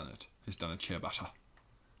dad has done it. He's done a ciabatta.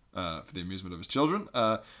 for the amusement of his children.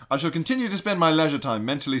 I shall continue to spend my leisure time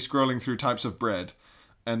mentally scrolling through types of bread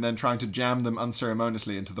and then trying to jam them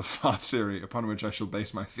unceremoniously into the fart theory upon which I shall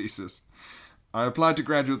base my thesis. I applied to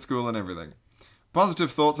graduate school and everything.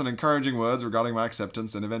 Positive thoughts and encouraging words regarding my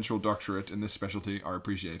acceptance and eventual doctorate in this specialty are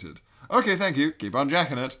appreciated. Okay, thank you. Keep on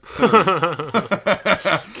jacking it.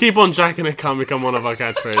 Keep on jacking it can't become one of our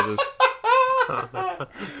catchphrases.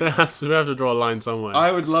 We have to draw a line somewhere.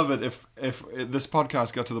 I would love it if this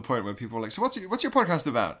podcast got to the point where people were like, so what's your podcast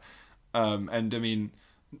about? And I mean,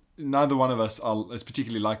 neither one of us is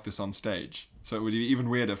particularly like this on stage. So it would be even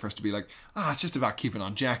weirder for us to be like, it's just about keeping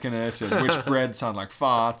on jacking it, and which bread sound like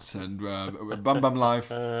farts, and bum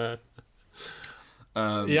life. I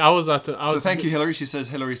was at. So thank you, Hillary. She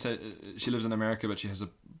says she lives in America, but she has a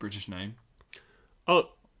British name. Oh,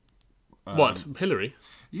 what? Hillary?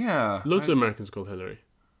 Yeah. Loads of Americans called Hillary.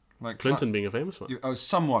 Like Clinton being a famous one. A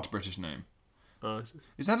somewhat British name.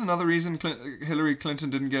 Is that another reason Hillary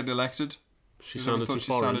Clinton didn't get elected? She sounded too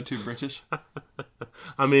foreign. She sounded too British.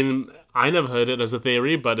 I mean, I never heard it as a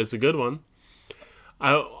theory, but it's a good one.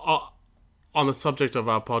 On the subject of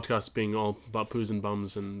our podcast being all about poos and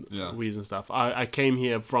bums and wheeze and stuff, I came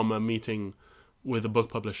here from a meeting with a book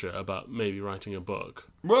publisher about maybe writing a book.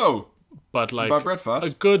 Whoa! But like about bread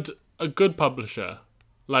farts? A good publisher,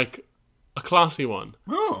 like a classy one.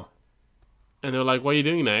 Oh. And they were like, "What are you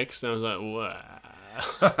doing next?" And I was like, "What?"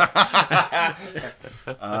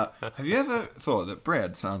 Have you ever thought that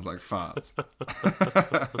bread sounds like farts?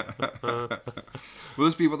 Will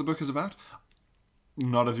this be what the book is about?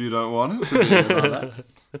 Not if you don't want it to be about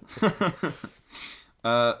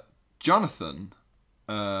that. Jonathan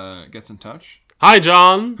gets in touch. Hi,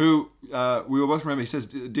 John. Who we will both remember. He says,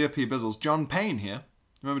 "Dear P. Bizzles, John Payne here.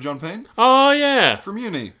 Remember John Payne? Oh, yeah. From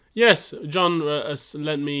uni. Yes, John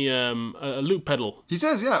lent me a loop pedal. He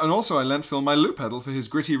says, yeah, and also I lent Phil my loop pedal for his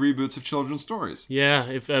gritty reboots of children's stories. Yeah,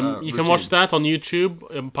 if you can watch that on YouTube,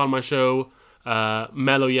 part of my show,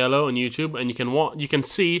 Mellow Yellow on YouTube, and you can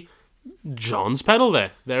see John's pedal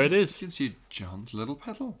there. There it is. You can see John's little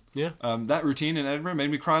pedal. Yeah. That routine in Edinburgh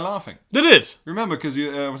made me cry laughing. Did it? Remember, because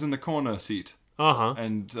I was in the corner seat. Uh-huh.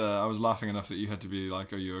 And I was laughing enough that you had to be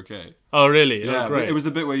like, "Are you okay?" Oh, really? Yeah, oh, great. It was the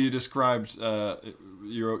bit where you described, it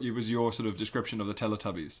was your sort of description of the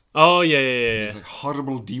Teletubbies. Oh, yeah. It's like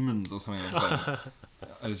horrible demons or something like that.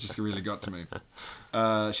 And it just really got to me.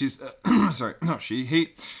 He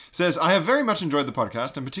says, "I have very much enjoyed the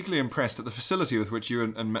podcast and particularly impressed at the facility with which you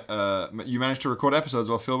and you managed to record episodes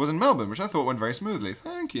while Phil was in Melbourne, which I thought went very smoothly.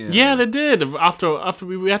 Thank you." Yeah, they did. After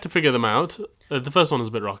we had to figure them out. The first one was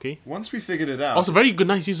a bit rocky. Once we figured it out. Also, very good,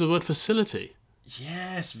 nice use of the word facility.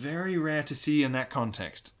 Yes, very rare to see in that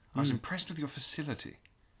context. I was impressed with your facility.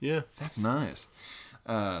 Yeah. That's nice.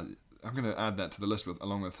 I'm going to add that to the list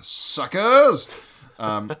along with suckers.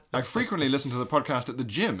 I frequently listen to the podcast at the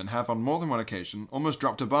gym and have on more than one occasion almost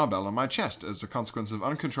dropped a barbell on my chest as a consequence of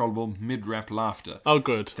uncontrollable mid-rep laughter. Oh,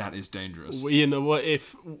 good. That is dangerous. Well, you know what?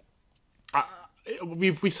 If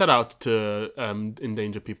we set out to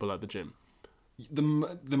endanger people at the gym.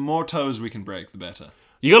 The more toes we can break, the better.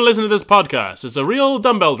 You gotta listen to this podcast. It's a real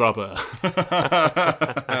dumbbell dropper.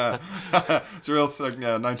 It's a real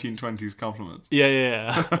 1920s compliment.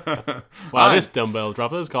 Yeah. Wow, this dumbbell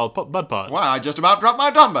dropper is called Bud Pod. Wow, I just about dropped my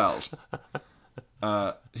dumbbells.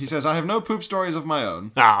 He says, "I have no poop stories of my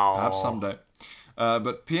own. Oh. Perhaps someday.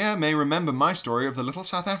 But Pierre may remember my story of the little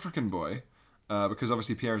South African boy, because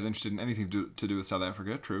obviously Pierre is interested in anything to do with South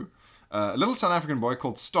Africa, true. A little South African boy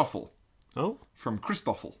called Stoffel. Oh? From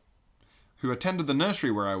Christoffel, who attended the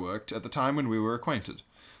nursery where I worked at the time when we were acquainted.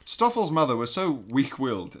 Stoffel's mother was so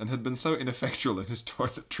weak-willed and had been so ineffectual in his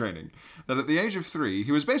toilet training that at the age of 3,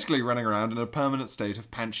 he was basically running around in a permanent state of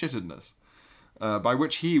pant-shittedness, by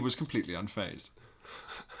which he was completely unfazed."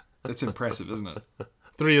 It's impressive, isn't it?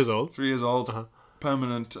 3 years old. 3 years old,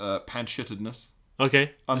 permanent pant-shittedness.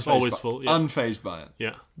 Okay, just always full. Yeah. Unfazed by it.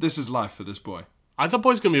 Yeah. This is life for this boy. I thought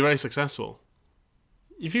boys going to be very successful.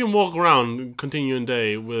 If you can walk around continuing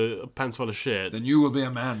day with pants full of shit, then you will be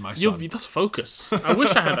a man, my son. That's focus. I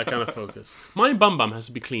wish I had that kind of focus. My bum has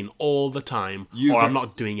to be clean all the time, or I'm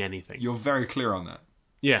not doing anything. You're very clear on that.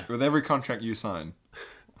 Yeah. With every contract you sign.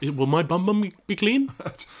 Will my bum be clean?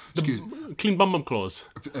 Excuse me. Clean bum clause.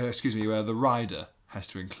 Excuse me. The rider has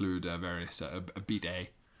to include various a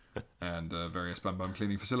bidet and various bum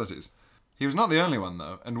cleaning facilities. He was not the only one,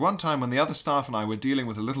 though, and one time when the other staff and I were dealing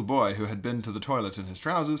with a little boy who had been to the toilet in his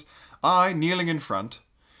trousers, I, kneeling in front,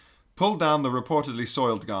 pulled down the reportedly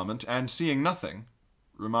soiled garment and, seeing nothing,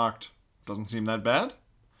 remarked, "Doesn't seem that bad?"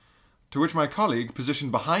 To which my colleague,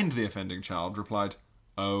 positioned behind the offending child, replied,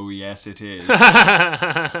 "Oh, yes, it is."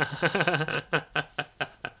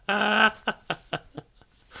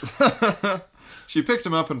 She picked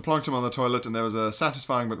him up and plonked him on the toilet, and there was a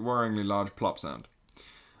satisfying but worryingly large plop sound.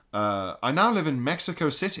 I now live in Mexico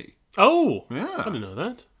City. Oh! Yeah. I didn't know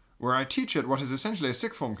that. Where I teach at what is essentially a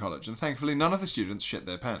sixth form college, and thankfully none of the students shit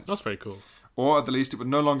their pants. That's very cool. Or at the least it would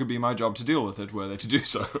no longer be my job to deal with it were they to do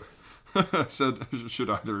so. So, should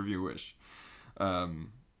either of you wish. To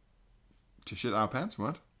shit our pants?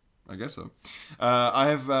 What? I guess so. I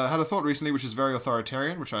have had a thought recently which is very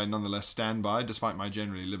authoritarian, which I nonetheless stand by, despite my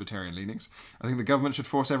generally libertarian leanings. I think the government should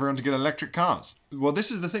force everyone to get electric cars. Well,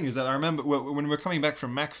 this is the thing, is that I remember when we were coming back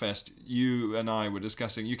from MacFest, you and I were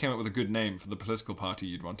discussing, you came up with a good name for the political party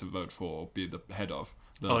you'd want to vote for, or be the head of.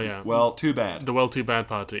 Well, too bad. The Well Too Bad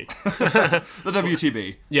Party. The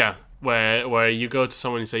WTB. Yeah, where you go to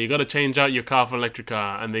someone and say, you got to change out your car for an electric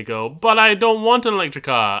car, and they go, but I don't want an electric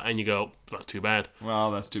car, and you go, that's too bad.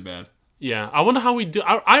 Well, that's too bad. Yeah, I wonder how we do.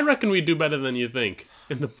 I reckon we do better than you think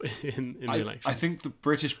in the election. I think the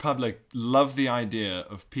British public love the idea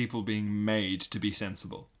of people being made to be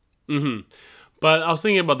sensible. Mm-hmm. But I was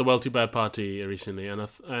thinking about the Well Too Bad Party recently,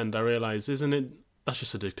 and I realised, that's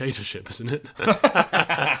just a dictatorship, isn't it?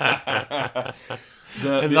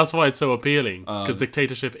 That's why it's so appealing, because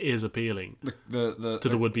dictatorship is appealing to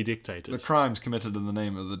the would-be dictators. The crimes committed in the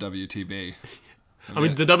name of the WTB. I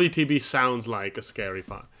mean, the WTB sounds like a scary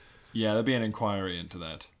part. Yeah, there'd be an inquiry into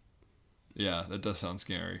that. Yeah, that does sound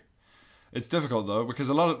scary. It's difficult though, because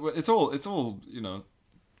it's all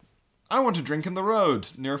I want to drink in the road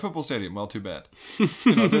near a football stadium. Well, too bad.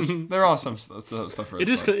 There are some stuff for it.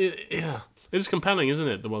 It is compelling, isn't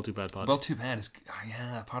it? The Well Too Bad Party. Well, too bad is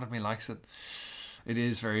part of me likes it. It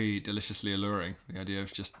is very deliciously alluring. The idea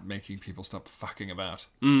of just making people stop fucking about.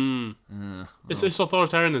 It's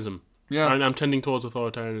authoritarianism. Yeah, I'm tending towards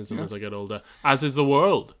authoritarianism as I get older. As is the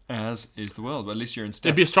world. As is the world. But at least you're in step.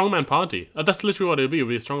 It'd be a strongman party. That's literally what it would be. It would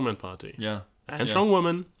be a strongman party. Yeah. And strong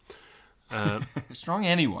woman. Strong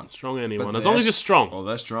anyone. Strong anyone. As long as you're strong. Oh,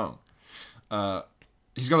 they're strong.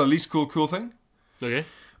 He's got a least cool thing. Okay.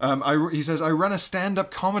 He says, I run a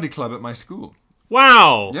stand-up comedy club at my school.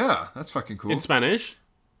 Wow. Yeah, that's fucking cool. In Spanish?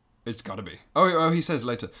 It's gotta be. Oh, he says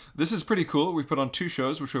later, this is pretty cool. We've put on 2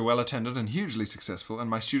 shows which were well attended and hugely successful, and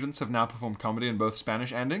my students have now performed comedy in both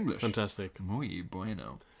Spanish and English. Fantastic. Muy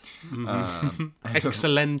bueno.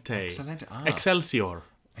 Excelente. Excelente. Excelsior.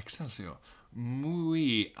 Excelsior.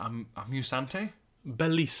 Muy amusante.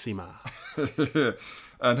 Bellissima.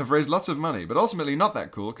 And have raised lots of money, but ultimately not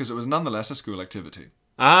that cool because it was nonetheless a school activity.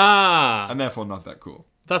 And therefore not that cool.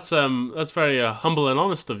 That's very humble and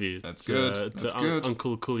honest of you. That's good. That's good.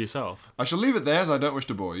 Uncool yourself. I shall leave it there as I don't wish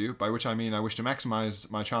to bore you, by which I mean I wish to maximise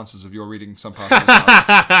my chances of your reading some part of this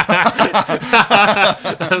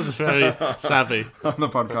That's very savvy. on the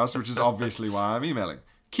podcast, which is obviously why I'm emailing.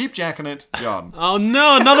 Keep jacking it, John. Oh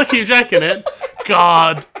no, another keep jacking it.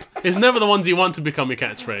 God. It's never the ones you want to become your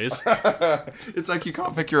catchphrase. It's like you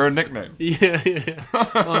can't pick your own nickname. Yeah.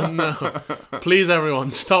 Oh no. Please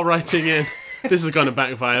everyone, stop writing in. This is going to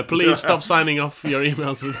backfire. Please stop signing off your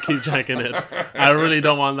emails with keep jacking it. I really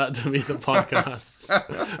don't want that to be the podcast's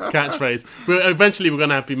catchphrase. Eventually we're going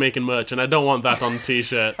to have to be making merch, and I don't want that on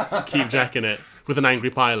t-shirt. Keep jacking it with an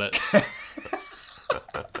angry pilot.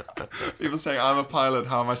 People saying, I'm a pilot,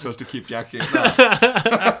 how am I supposed to keep jacking it now?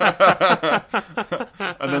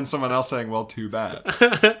 And then someone else saying, well, too bad.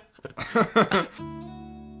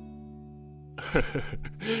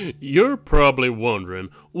 You're probably wondering,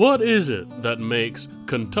 what is it that makes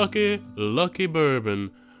Kentucky Kentucky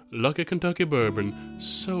Bourbon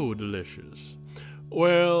so delicious?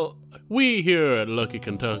 Well, we here at Lucky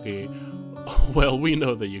Kentucky, we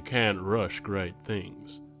know that you can't rush great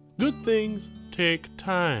things. Good things take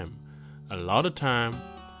time, a lot of time,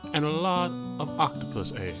 and a lot of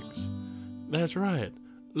octopus eggs. That's right,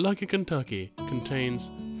 Lucky Kentucky contains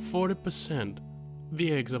 40%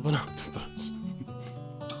 the eggs of an octopus.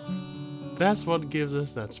 That's what gives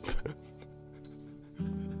us that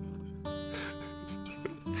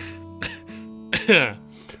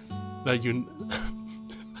that you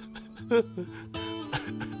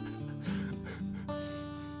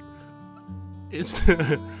it's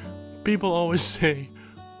people always say,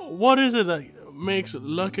 what is it that makes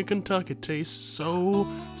Lucky Kentucky taste so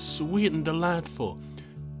sweet and delightful?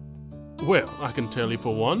 Well, I can tell you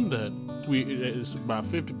for one that it's about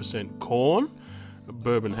 50% corn.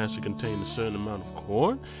 Bourbon has to contain a certain amount of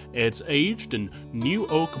corn. It's aged in new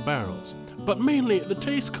oak barrels. But mainly, the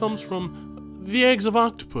taste comes from the eggs of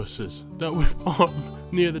octopuses that we farm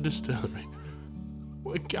near the distillery.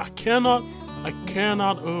 I cannot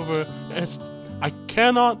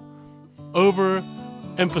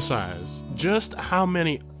overemphasize just how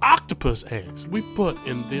many octopus eggs we put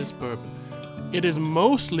in this bourbon. It is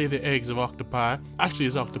mostly the eggs of octopi. Actually,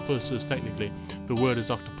 it's octopuses, technically. The word is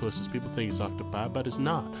octopuses. People think it's octopi, but it's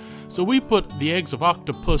not. So we put the eggs of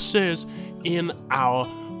octopuses in our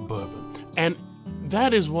bourbon. And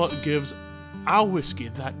that is what gives our whiskey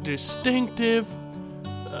that distinctive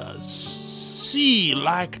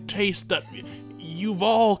sea-like taste that you've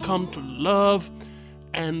all come to love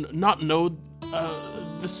and not know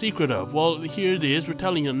the secret of. Well, here it is. We're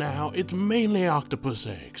telling you now. It's mainly octopus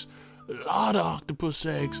eggs. A lot of octopus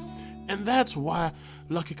eggs. And that's why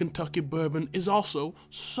Lucky Kentucky Bourbon is also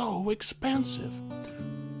so expensive.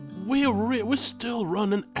 We're still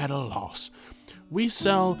running at a loss. We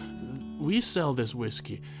sell this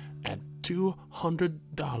whiskey at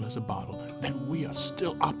 $200 a bottle, and we are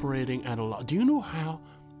still operating at a loss. Do you know how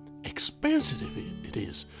expensive it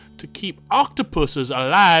is to keep octopuses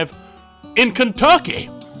alive in Kentucky?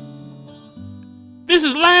 This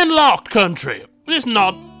is landlocked country. There's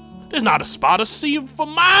not a spot of sea for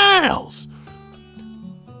miles.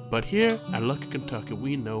 But here at Lucky Kentucky,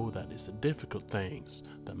 we know that it's the difficult things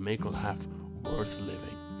that make life worth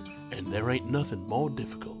living. And there ain't nothing more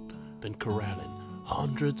difficult than corralling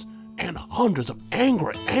hundreds and hundreds of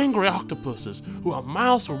angry octopuses who are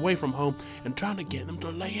miles away from home and trying to get them to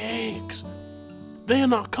lay eggs. They are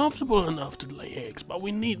not comfortable enough to lay eggs, but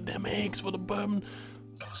we need them eggs for the bourbon.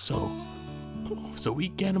 So we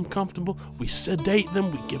get them comfortable, we sedate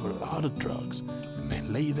them, we give a lot of drugs, and they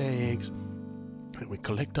lay their eggs, and we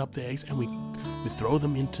collect up the eggs, and we throw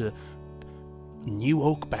them into new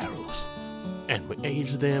oak barrels, and we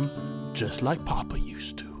age them just like Papa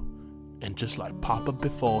used to, and just like Papa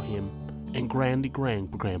before him, and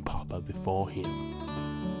Grandpapa before him.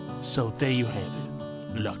 So there you have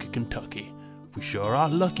it, Lucky Kentucky. We sure are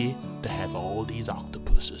lucky to have all these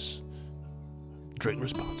octopuses. Drink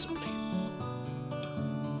responsibly.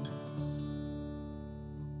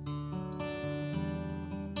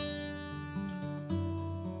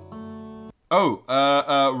 Oh,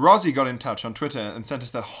 Rozzy got in touch on Twitter and sent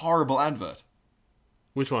us that horrible advert.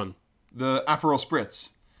 Which one? The Aperol Spritz.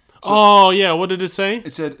 Yeah, what did it say?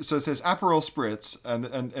 It says Aperol Spritz,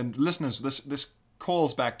 and listeners, this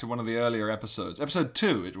calls back to one of the earlier episodes. Episode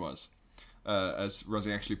 2 it was, as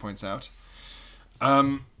Rozzy actually points out.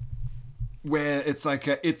 Where it's like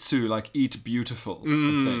Itsu, like eat beautiful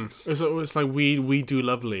and things. It's like we do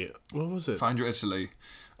lovely. What was it? Find your Italy.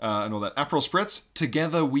 And all that. Aperol Spritz,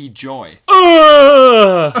 together we joy.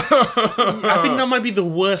 I think that might be the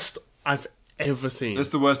worst I've ever seen. It's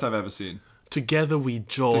the worst I've ever seen. Together we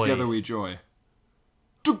joy. Together we joy.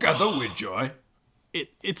 Together we joy.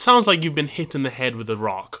 It sounds like you've been hit in the head with a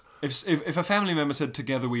rock. If a family member said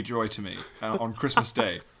together we joy to me on Christmas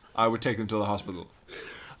Day, I would take them to the hospital.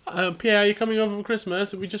 Pierre, are you coming over for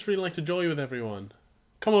Christmas? We just really like to joy with everyone.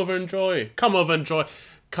 Come over and joy. Come over and joy.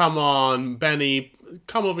 Come on, Benny.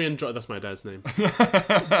 Come over and joy. That's my dad's name.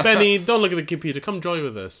 Benny, don't look at the computer. Come joy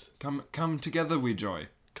with us. Come together we joy.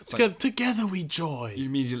 Together we joy. You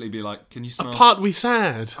immediately be like, can you smell? Apart we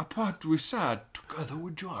sad. Apart we sad. Together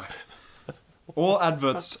we joy. All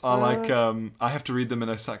adverts are like, I have to read them in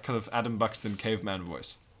a kind of Adam Buxton caveman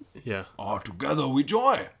voice. Yeah. Together we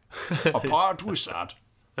joy. Apart we sad.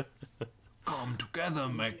 Come together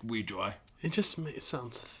make we joy. It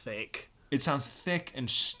sounds thick. It sounds thick and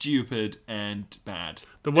stupid and bad.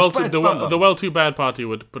 The Well Too Bad Party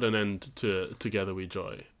would put an end to Together We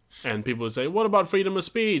Joy. And people would say, what about freedom of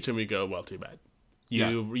speech? And we go, well, too bad.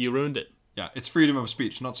 You ruined it. Yeah, it's freedom of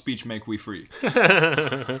speech, not speech make we free.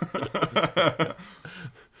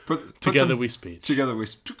 Together we speech. Together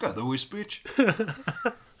we speech.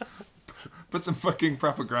 Put some fucking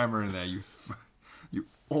proper grammar in there, you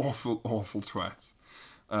awful twats.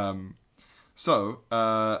 So,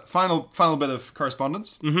 final bit of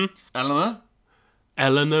correspondence. Mm-hmm.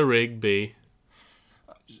 Eleanor Rigby.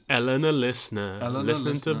 Eleanor listener.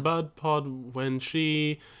 Listen to Bud Pod when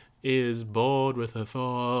she is bored with her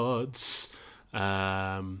thoughts.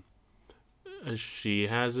 She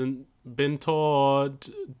hasn't been taught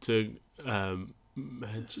to...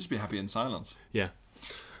 just be happy in silence. Yeah.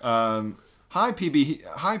 Hi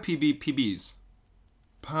PBs.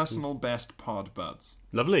 Personal best pod buds.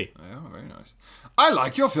 Lovely. Yeah, very nice. I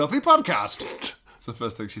like your filthy podcast. That's the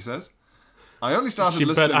first thing she says. I only started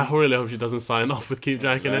listening... I really hope she doesn't sign off with Keep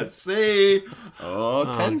Jacking It. Let's see.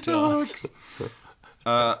 10 talks.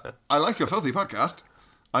 I like your filthy podcast.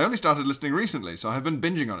 I only started listening recently, so I have been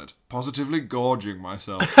binging on it. Positively gorging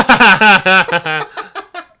myself. That's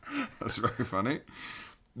very funny.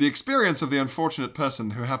 The experience of the unfortunate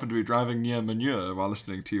person who happened to be driving near manure while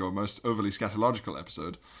listening to your most overly scatological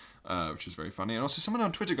episode, which is very funny. And also someone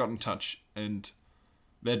on Twitter got in touch and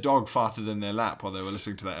Their dog farted in their lap while they were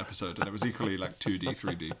listening to that episode, and it was equally like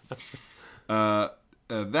 2D, 3D.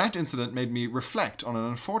 That incident made me reflect on an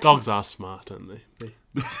unfortunate... Dogs are smart, aren't they?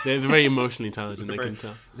 They're very emotionally intelligent, they can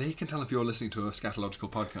tell. They can tell if you're listening to a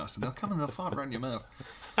scatological podcast, and they'll come and they'll fart right in your mouth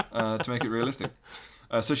to make it realistic.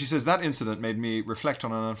 So she says, that incident made me reflect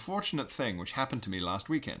on an unfortunate thing which happened to me last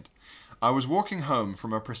weekend. I was walking home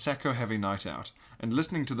from a Prosecco-heavy night out and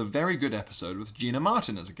listening to the very good episode with Gina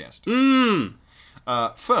Martin as a guest.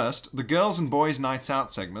 First, the girls and boys nights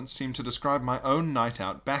out segments seemed to describe my own night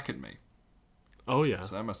out back at me. Oh, yeah.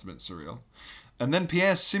 So that must have been surreal. And then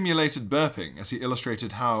Pierre simulated burping as he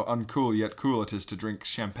illustrated how uncool yet cool it is to drink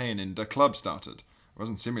champagne in the club started. It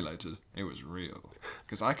wasn't simulated, it was real.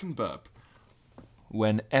 Because I can burp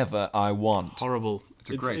whenever I want. Horrible. It's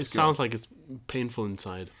a great It skill. sounds like it's painful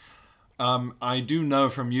inside. I do know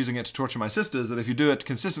from using it to torture my sisters that if you do it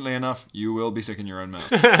consistently enough, you will be sick in your own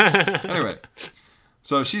mouth. Anyway,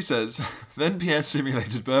 so she says, then Pierre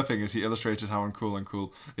simulated burping as he illustrated how uncool and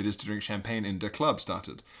cool it is to drink champagne in the club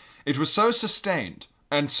started. It was so sustained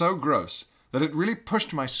and so gross that it really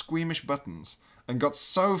pushed my squeamish buttons and got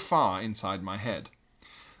so far inside my head.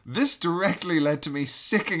 This directly led to me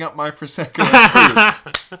sicking up my Prosecco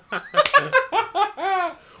and food.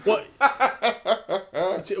 What?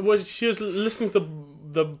 She was listening to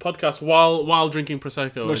the podcast while drinking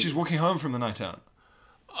Prosecco. No, she's walking home from the night out.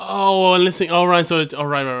 Oh, and listening. Oh, right. So it's... Oh,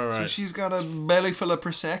 right. So she's got a belly full of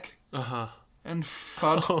Prosecco and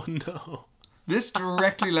FUD. Oh, no. This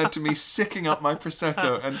directly led to me sicking up my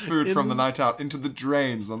Prosecco and food from the night out into the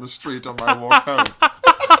drains on the street on my walk home.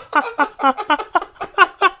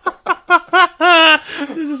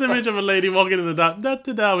 This is an image of a lady walking in the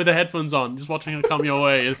dark with her headphones on, just watching her come your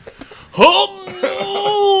way.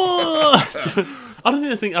 I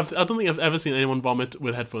don't think I've ever seen anyone vomit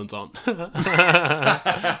with headphones on.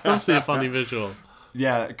 Obviously a funny visual.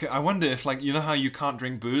 Yeah, I wonder if, like, you know how you can't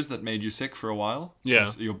drink booze that made you sick for a while? Yeah.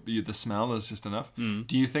 The smell is just enough. Do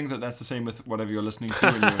you think that that's the same with whatever you're listening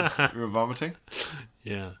to when you're vomiting?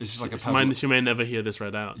 Yeah. It's just like she may never hear this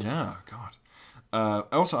read out. Yeah, God.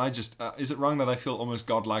 Also, is it wrong that I feel almost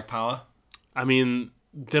godlike power? I mean,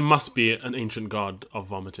 there must be an ancient god of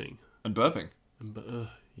vomiting. And burping.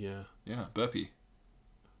 Yeah. Yeah, burpee.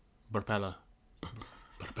 Burpella.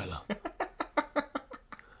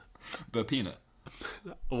 Burpina.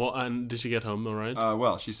 What? And did she get home all right?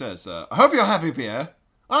 Well, she says, I hope you're happy, Pierre.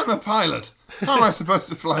 I'm a pilot. How am I supposed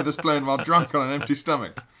to fly this plane while drunk on an empty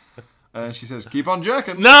stomach? And she says, keep on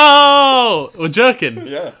jerking. No! Or jerking?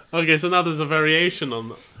 Yeah. Okay, so now there's a variation on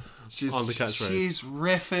the catchphrase. She's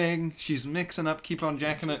riffing. She's mixing up keep on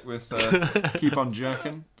jacking it with keep on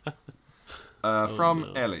jerking.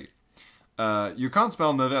 From Ellie. You can't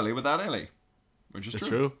spell Novelli without Ellie. Which is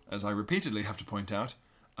true. As I repeatedly have to point out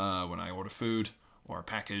when I order food or a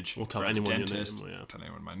package or tell or at anyone a dentist, your name. Yeah. Tell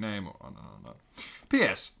anyone my name. No.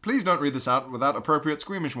 P.S. Please don't read this out without appropriate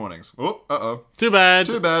squeamish warnings. Oh, uh-oh. Too bad.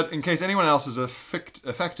 In case anyone else is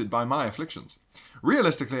affected by my afflictions.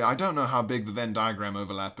 Realistically, I don't know how big the Venn diagram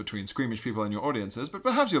overlap between squeamish people in your audience is, but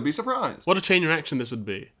perhaps you'll be surprised. What a chain reaction this would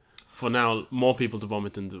be. For now, more people to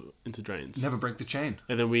vomit into drains. Never break the chain.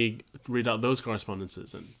 And then we read out those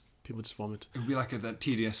correspondences and people just vomit. It would be like that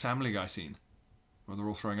tedious Family Guy scene where they're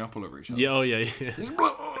all throwing up all over each other. Yeah, oh yeah.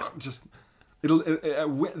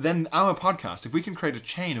 Then our podcast, if we can create a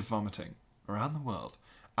chain of vomiting around the world,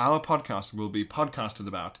 our podcast will be podcasted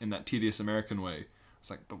about in that tedious American way.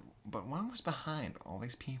 It's like, but one was behind all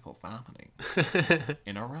these people vomiting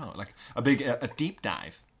in a row, like a deep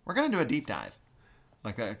dive. We're gonna do a deep dive,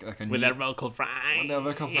 like a with their vocal fry. With their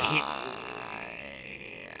vocal fry.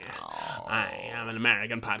 I am an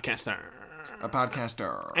American podcaster. A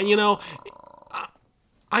podcaster. And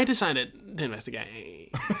I decided to investigate.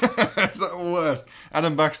 It's the worst.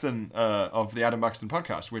 Adam Buxton of the Adam Buxton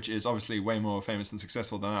podcast, which is obviously way more famous and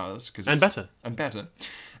successful than ours. And better,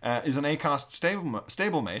 is an Acast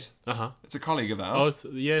stablemate. It's a colleague of ours.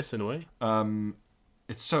 Yes, in a way.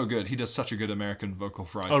 It's so good. He does such a good American vocal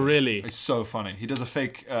fry. Oh, really? It's so funny. He does a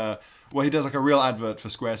fake... he does like a real advert for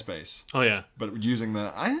Squarespace. Oh, yeah. But using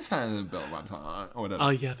the... I found the bill one time, or whatever. Oh,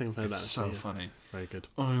 yeah, I think I've heard that. It's so funny. Very good.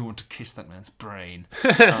 Oh, I want to kiss that man's brain.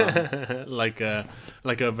 Like a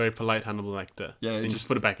very polite Hannibal Lecter. Yeah. And just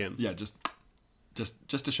put it back in. Yeah, just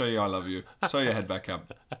to show you I love you. Sew your head back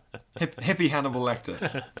up. Hippie Hannibal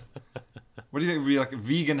Lecter. What do you think would be like a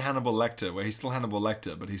vegan Hannibal Lecter, where he's still Hannibal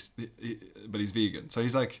Lecter, but he's vegan. So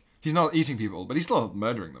he's like, he's not eating people, but he's still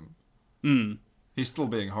murdering them. He's still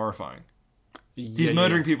being horrifying. He's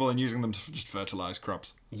murdering people and using them to just fertilize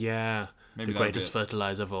crops. Yeah. Maybe the greatest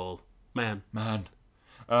fertilizer of all. Man.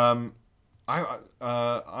 I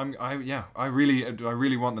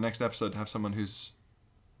really want the next episode to have someone who's.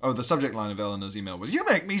 Oh, the subject line of Eleanor's email was "You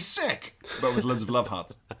make me sick," but with loads of love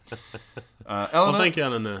hearts. Eleanor, Thank you,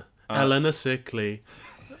 Eleanor. Eleanor Sickly.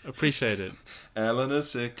 Appreciate it. Eleanor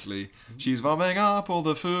Sickly. She's vomiting up all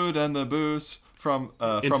the food and the booze from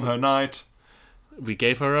her night. We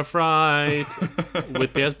gave her a fright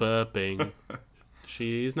with Pierre's burping.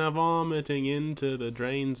 She's now vomiting into the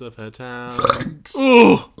drains of her town. Thanks.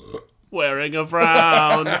 Ooh, wearing a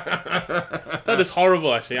frown. That is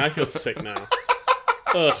horrible, actually. I feel sick now.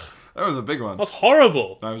 Ugh. That was a big one. That's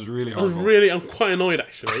horrible. That was really horrible. I'm quite annoyed,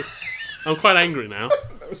 actually. I'm quite angry now.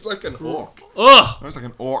 That was like an orc. Ugh! That was like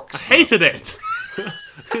an orc. I hated it.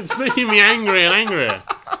 It's making me angry and angrier.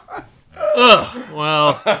 Ugh.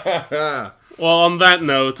 Well, on that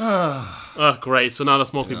note, oh, great. So now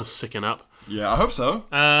there's more people sicking up. Yeah, I hope so.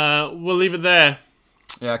 We'll leave it there.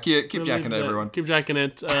 Yeah, keep jacking it, everyone. Keep jacking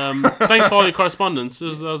it. Thanks for all your correspondence.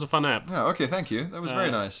 That was a fun app. Yeah, okay, thank you. That was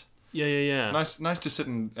very nice. Yeah. Nice to sit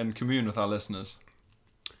and commune with our listeners.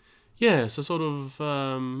 Yeah, so sort of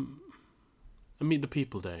a Meet the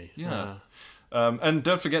People Day. Yeah. And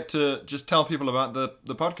don't forget to just tell people about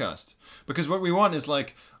the podcast. Because what we want is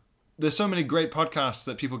like, there's so many great podcasts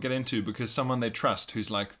that people get into because someone they trust who's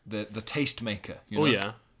like the taste maker, you know? Oh,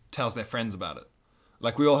 yeah. Tells their friends about it.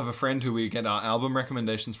 Like we all have a friend who we get our album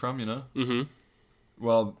recommendations from, you know? Mm-hmm.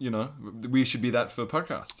 Well, you know, we should be that for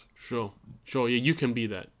podcasts. Sure. Yeah, you can be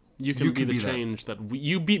that. You can be the change that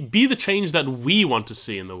we be the change that we want to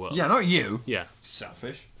see in the world. Yeah, not you. Yeah.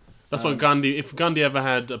 Selfish. That's what Gandhi. If Gandhi ever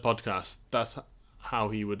had a podcast, that's how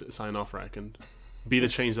he would sign off. I reckon. Be the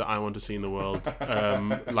change that I want to see in the world.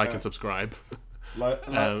 Like and subscribe.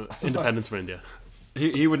 Independence for India.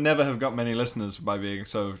 He would never have got many listeners by being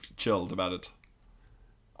so chilled about it.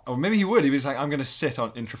 Or maybe he would. He was like, I'm going to sit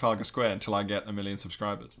in Trafalgar Square until I get 1 million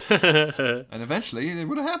subscribers. And eventually, it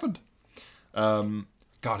would have happened.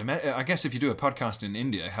 God, I guess if you do a podcast in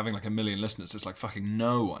India, having like 1 million listeners is like fucking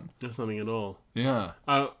no one. That's nothing at all. Yeah.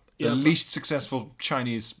 The least successful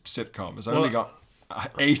Chinese sitcom has only got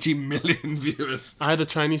 80 million viewers. I had a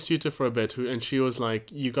Chinese tutor for a bit, and she was like,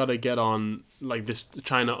 you got to get on like this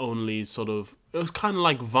China-only sort of... It was kind of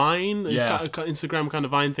like Vine, Instagram kind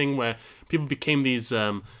of Vine thing where people became these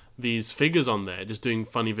figures on there, just doing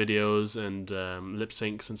funny videos and lip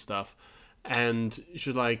syncs and stuff. And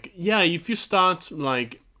she's like, yeah, if you start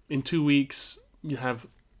like in 2 weeks, you have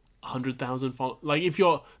 100,000 followers. Like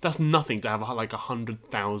that's nothing to have like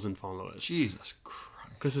 100,000 followers. Jesus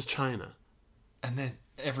Christ! Because it's China, and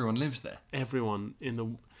everyone lives there. Everyone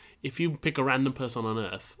if you pick a random person on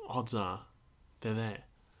Earth, odds are they're there.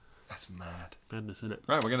 That's mad. Madness, isn't it?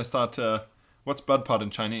 Right, we're gonna start. What's Bud Pod in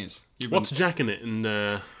Chinese? What's jacking it? And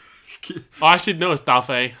actually, no, it's Da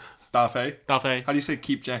Fei. Da Fei. Da Fei. How do you say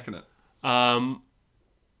keep jacking it? I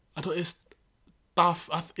don't. It's Da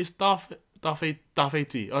Fei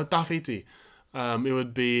Ti or Da Fei Ti. It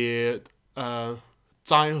would be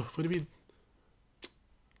Zai. Would it be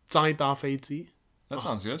Zai Da Fei Ti? That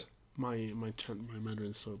sounds good. My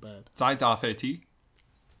Mandarin is so bad. Zai Da Fei Ti.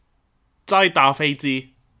 Zai Da Fei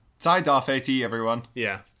Ti. Zai Da Fei Ti, everyone.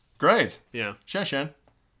 Yeah. Great. Yeah. Shen Shen.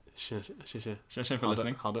 Shen for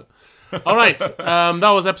listening. All right.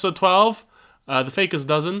 That was episode 12. The Fakers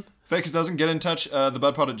Dozen. Fakers Dozen, get in touch,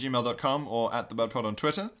 thebudpod@gmail.com or at thebudpod on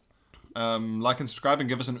Twitter. Like and subscribe and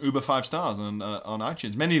give us an Uber 5 stars on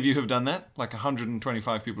iTunes. Many of you have done that. Like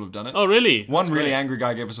 125 people have done it. Oh, really? One really angry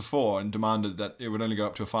guy gave us a 4 and demanded that it would only go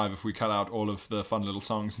up to a 5 if we cut out all of the fun little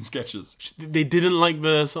songs and sketches. They didn't like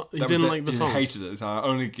the songs. He hated it. So I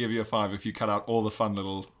only give you a 5 if you cut out all the fun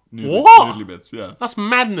little noodly bits. Yeah, that's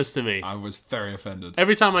madness to me. I was very offended.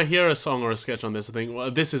 Every time I hear a song or a sketch on this, I think, well,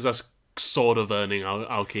 this is a sort of earning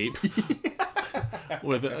I'll keep.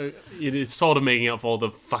 With it's sort of making up for all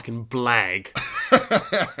the fucking blag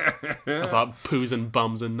about poos and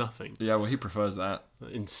bums and nothing. Yeah, well, he prefers that.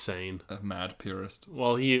 Insane. A mad purist.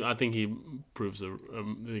 Well, I think he proves the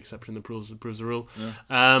exception that proves the rule. Yeah.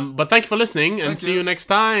 But thank you for listening, and see you next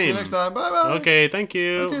time. See you next time. Bye bye. Okay, thank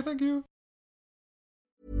you. Okay, thank you.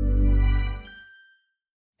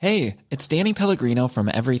 Hey, it's Danny Pellegrino from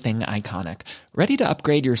Everything Iconic. Ready to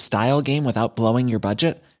upgrade your style game without blowing your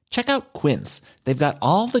budget? Check out Quince. They've got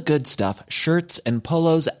all the good stuff, shirts and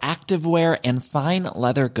polos, activewear, and fine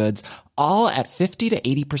leather goods, all at 50 to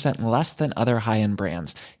 80% less than other high-end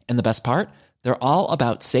brands. And the best part? They're all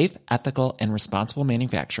about safe, ethical, and responsible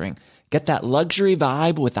manufacturing. Get that luxury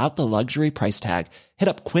vibe without the luxury price tag. Hit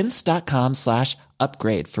up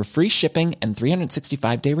quince.com/upgrade for free shipping and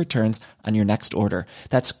 365-day returns on your next order.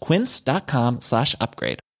 That's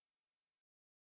quince.com/upgrade.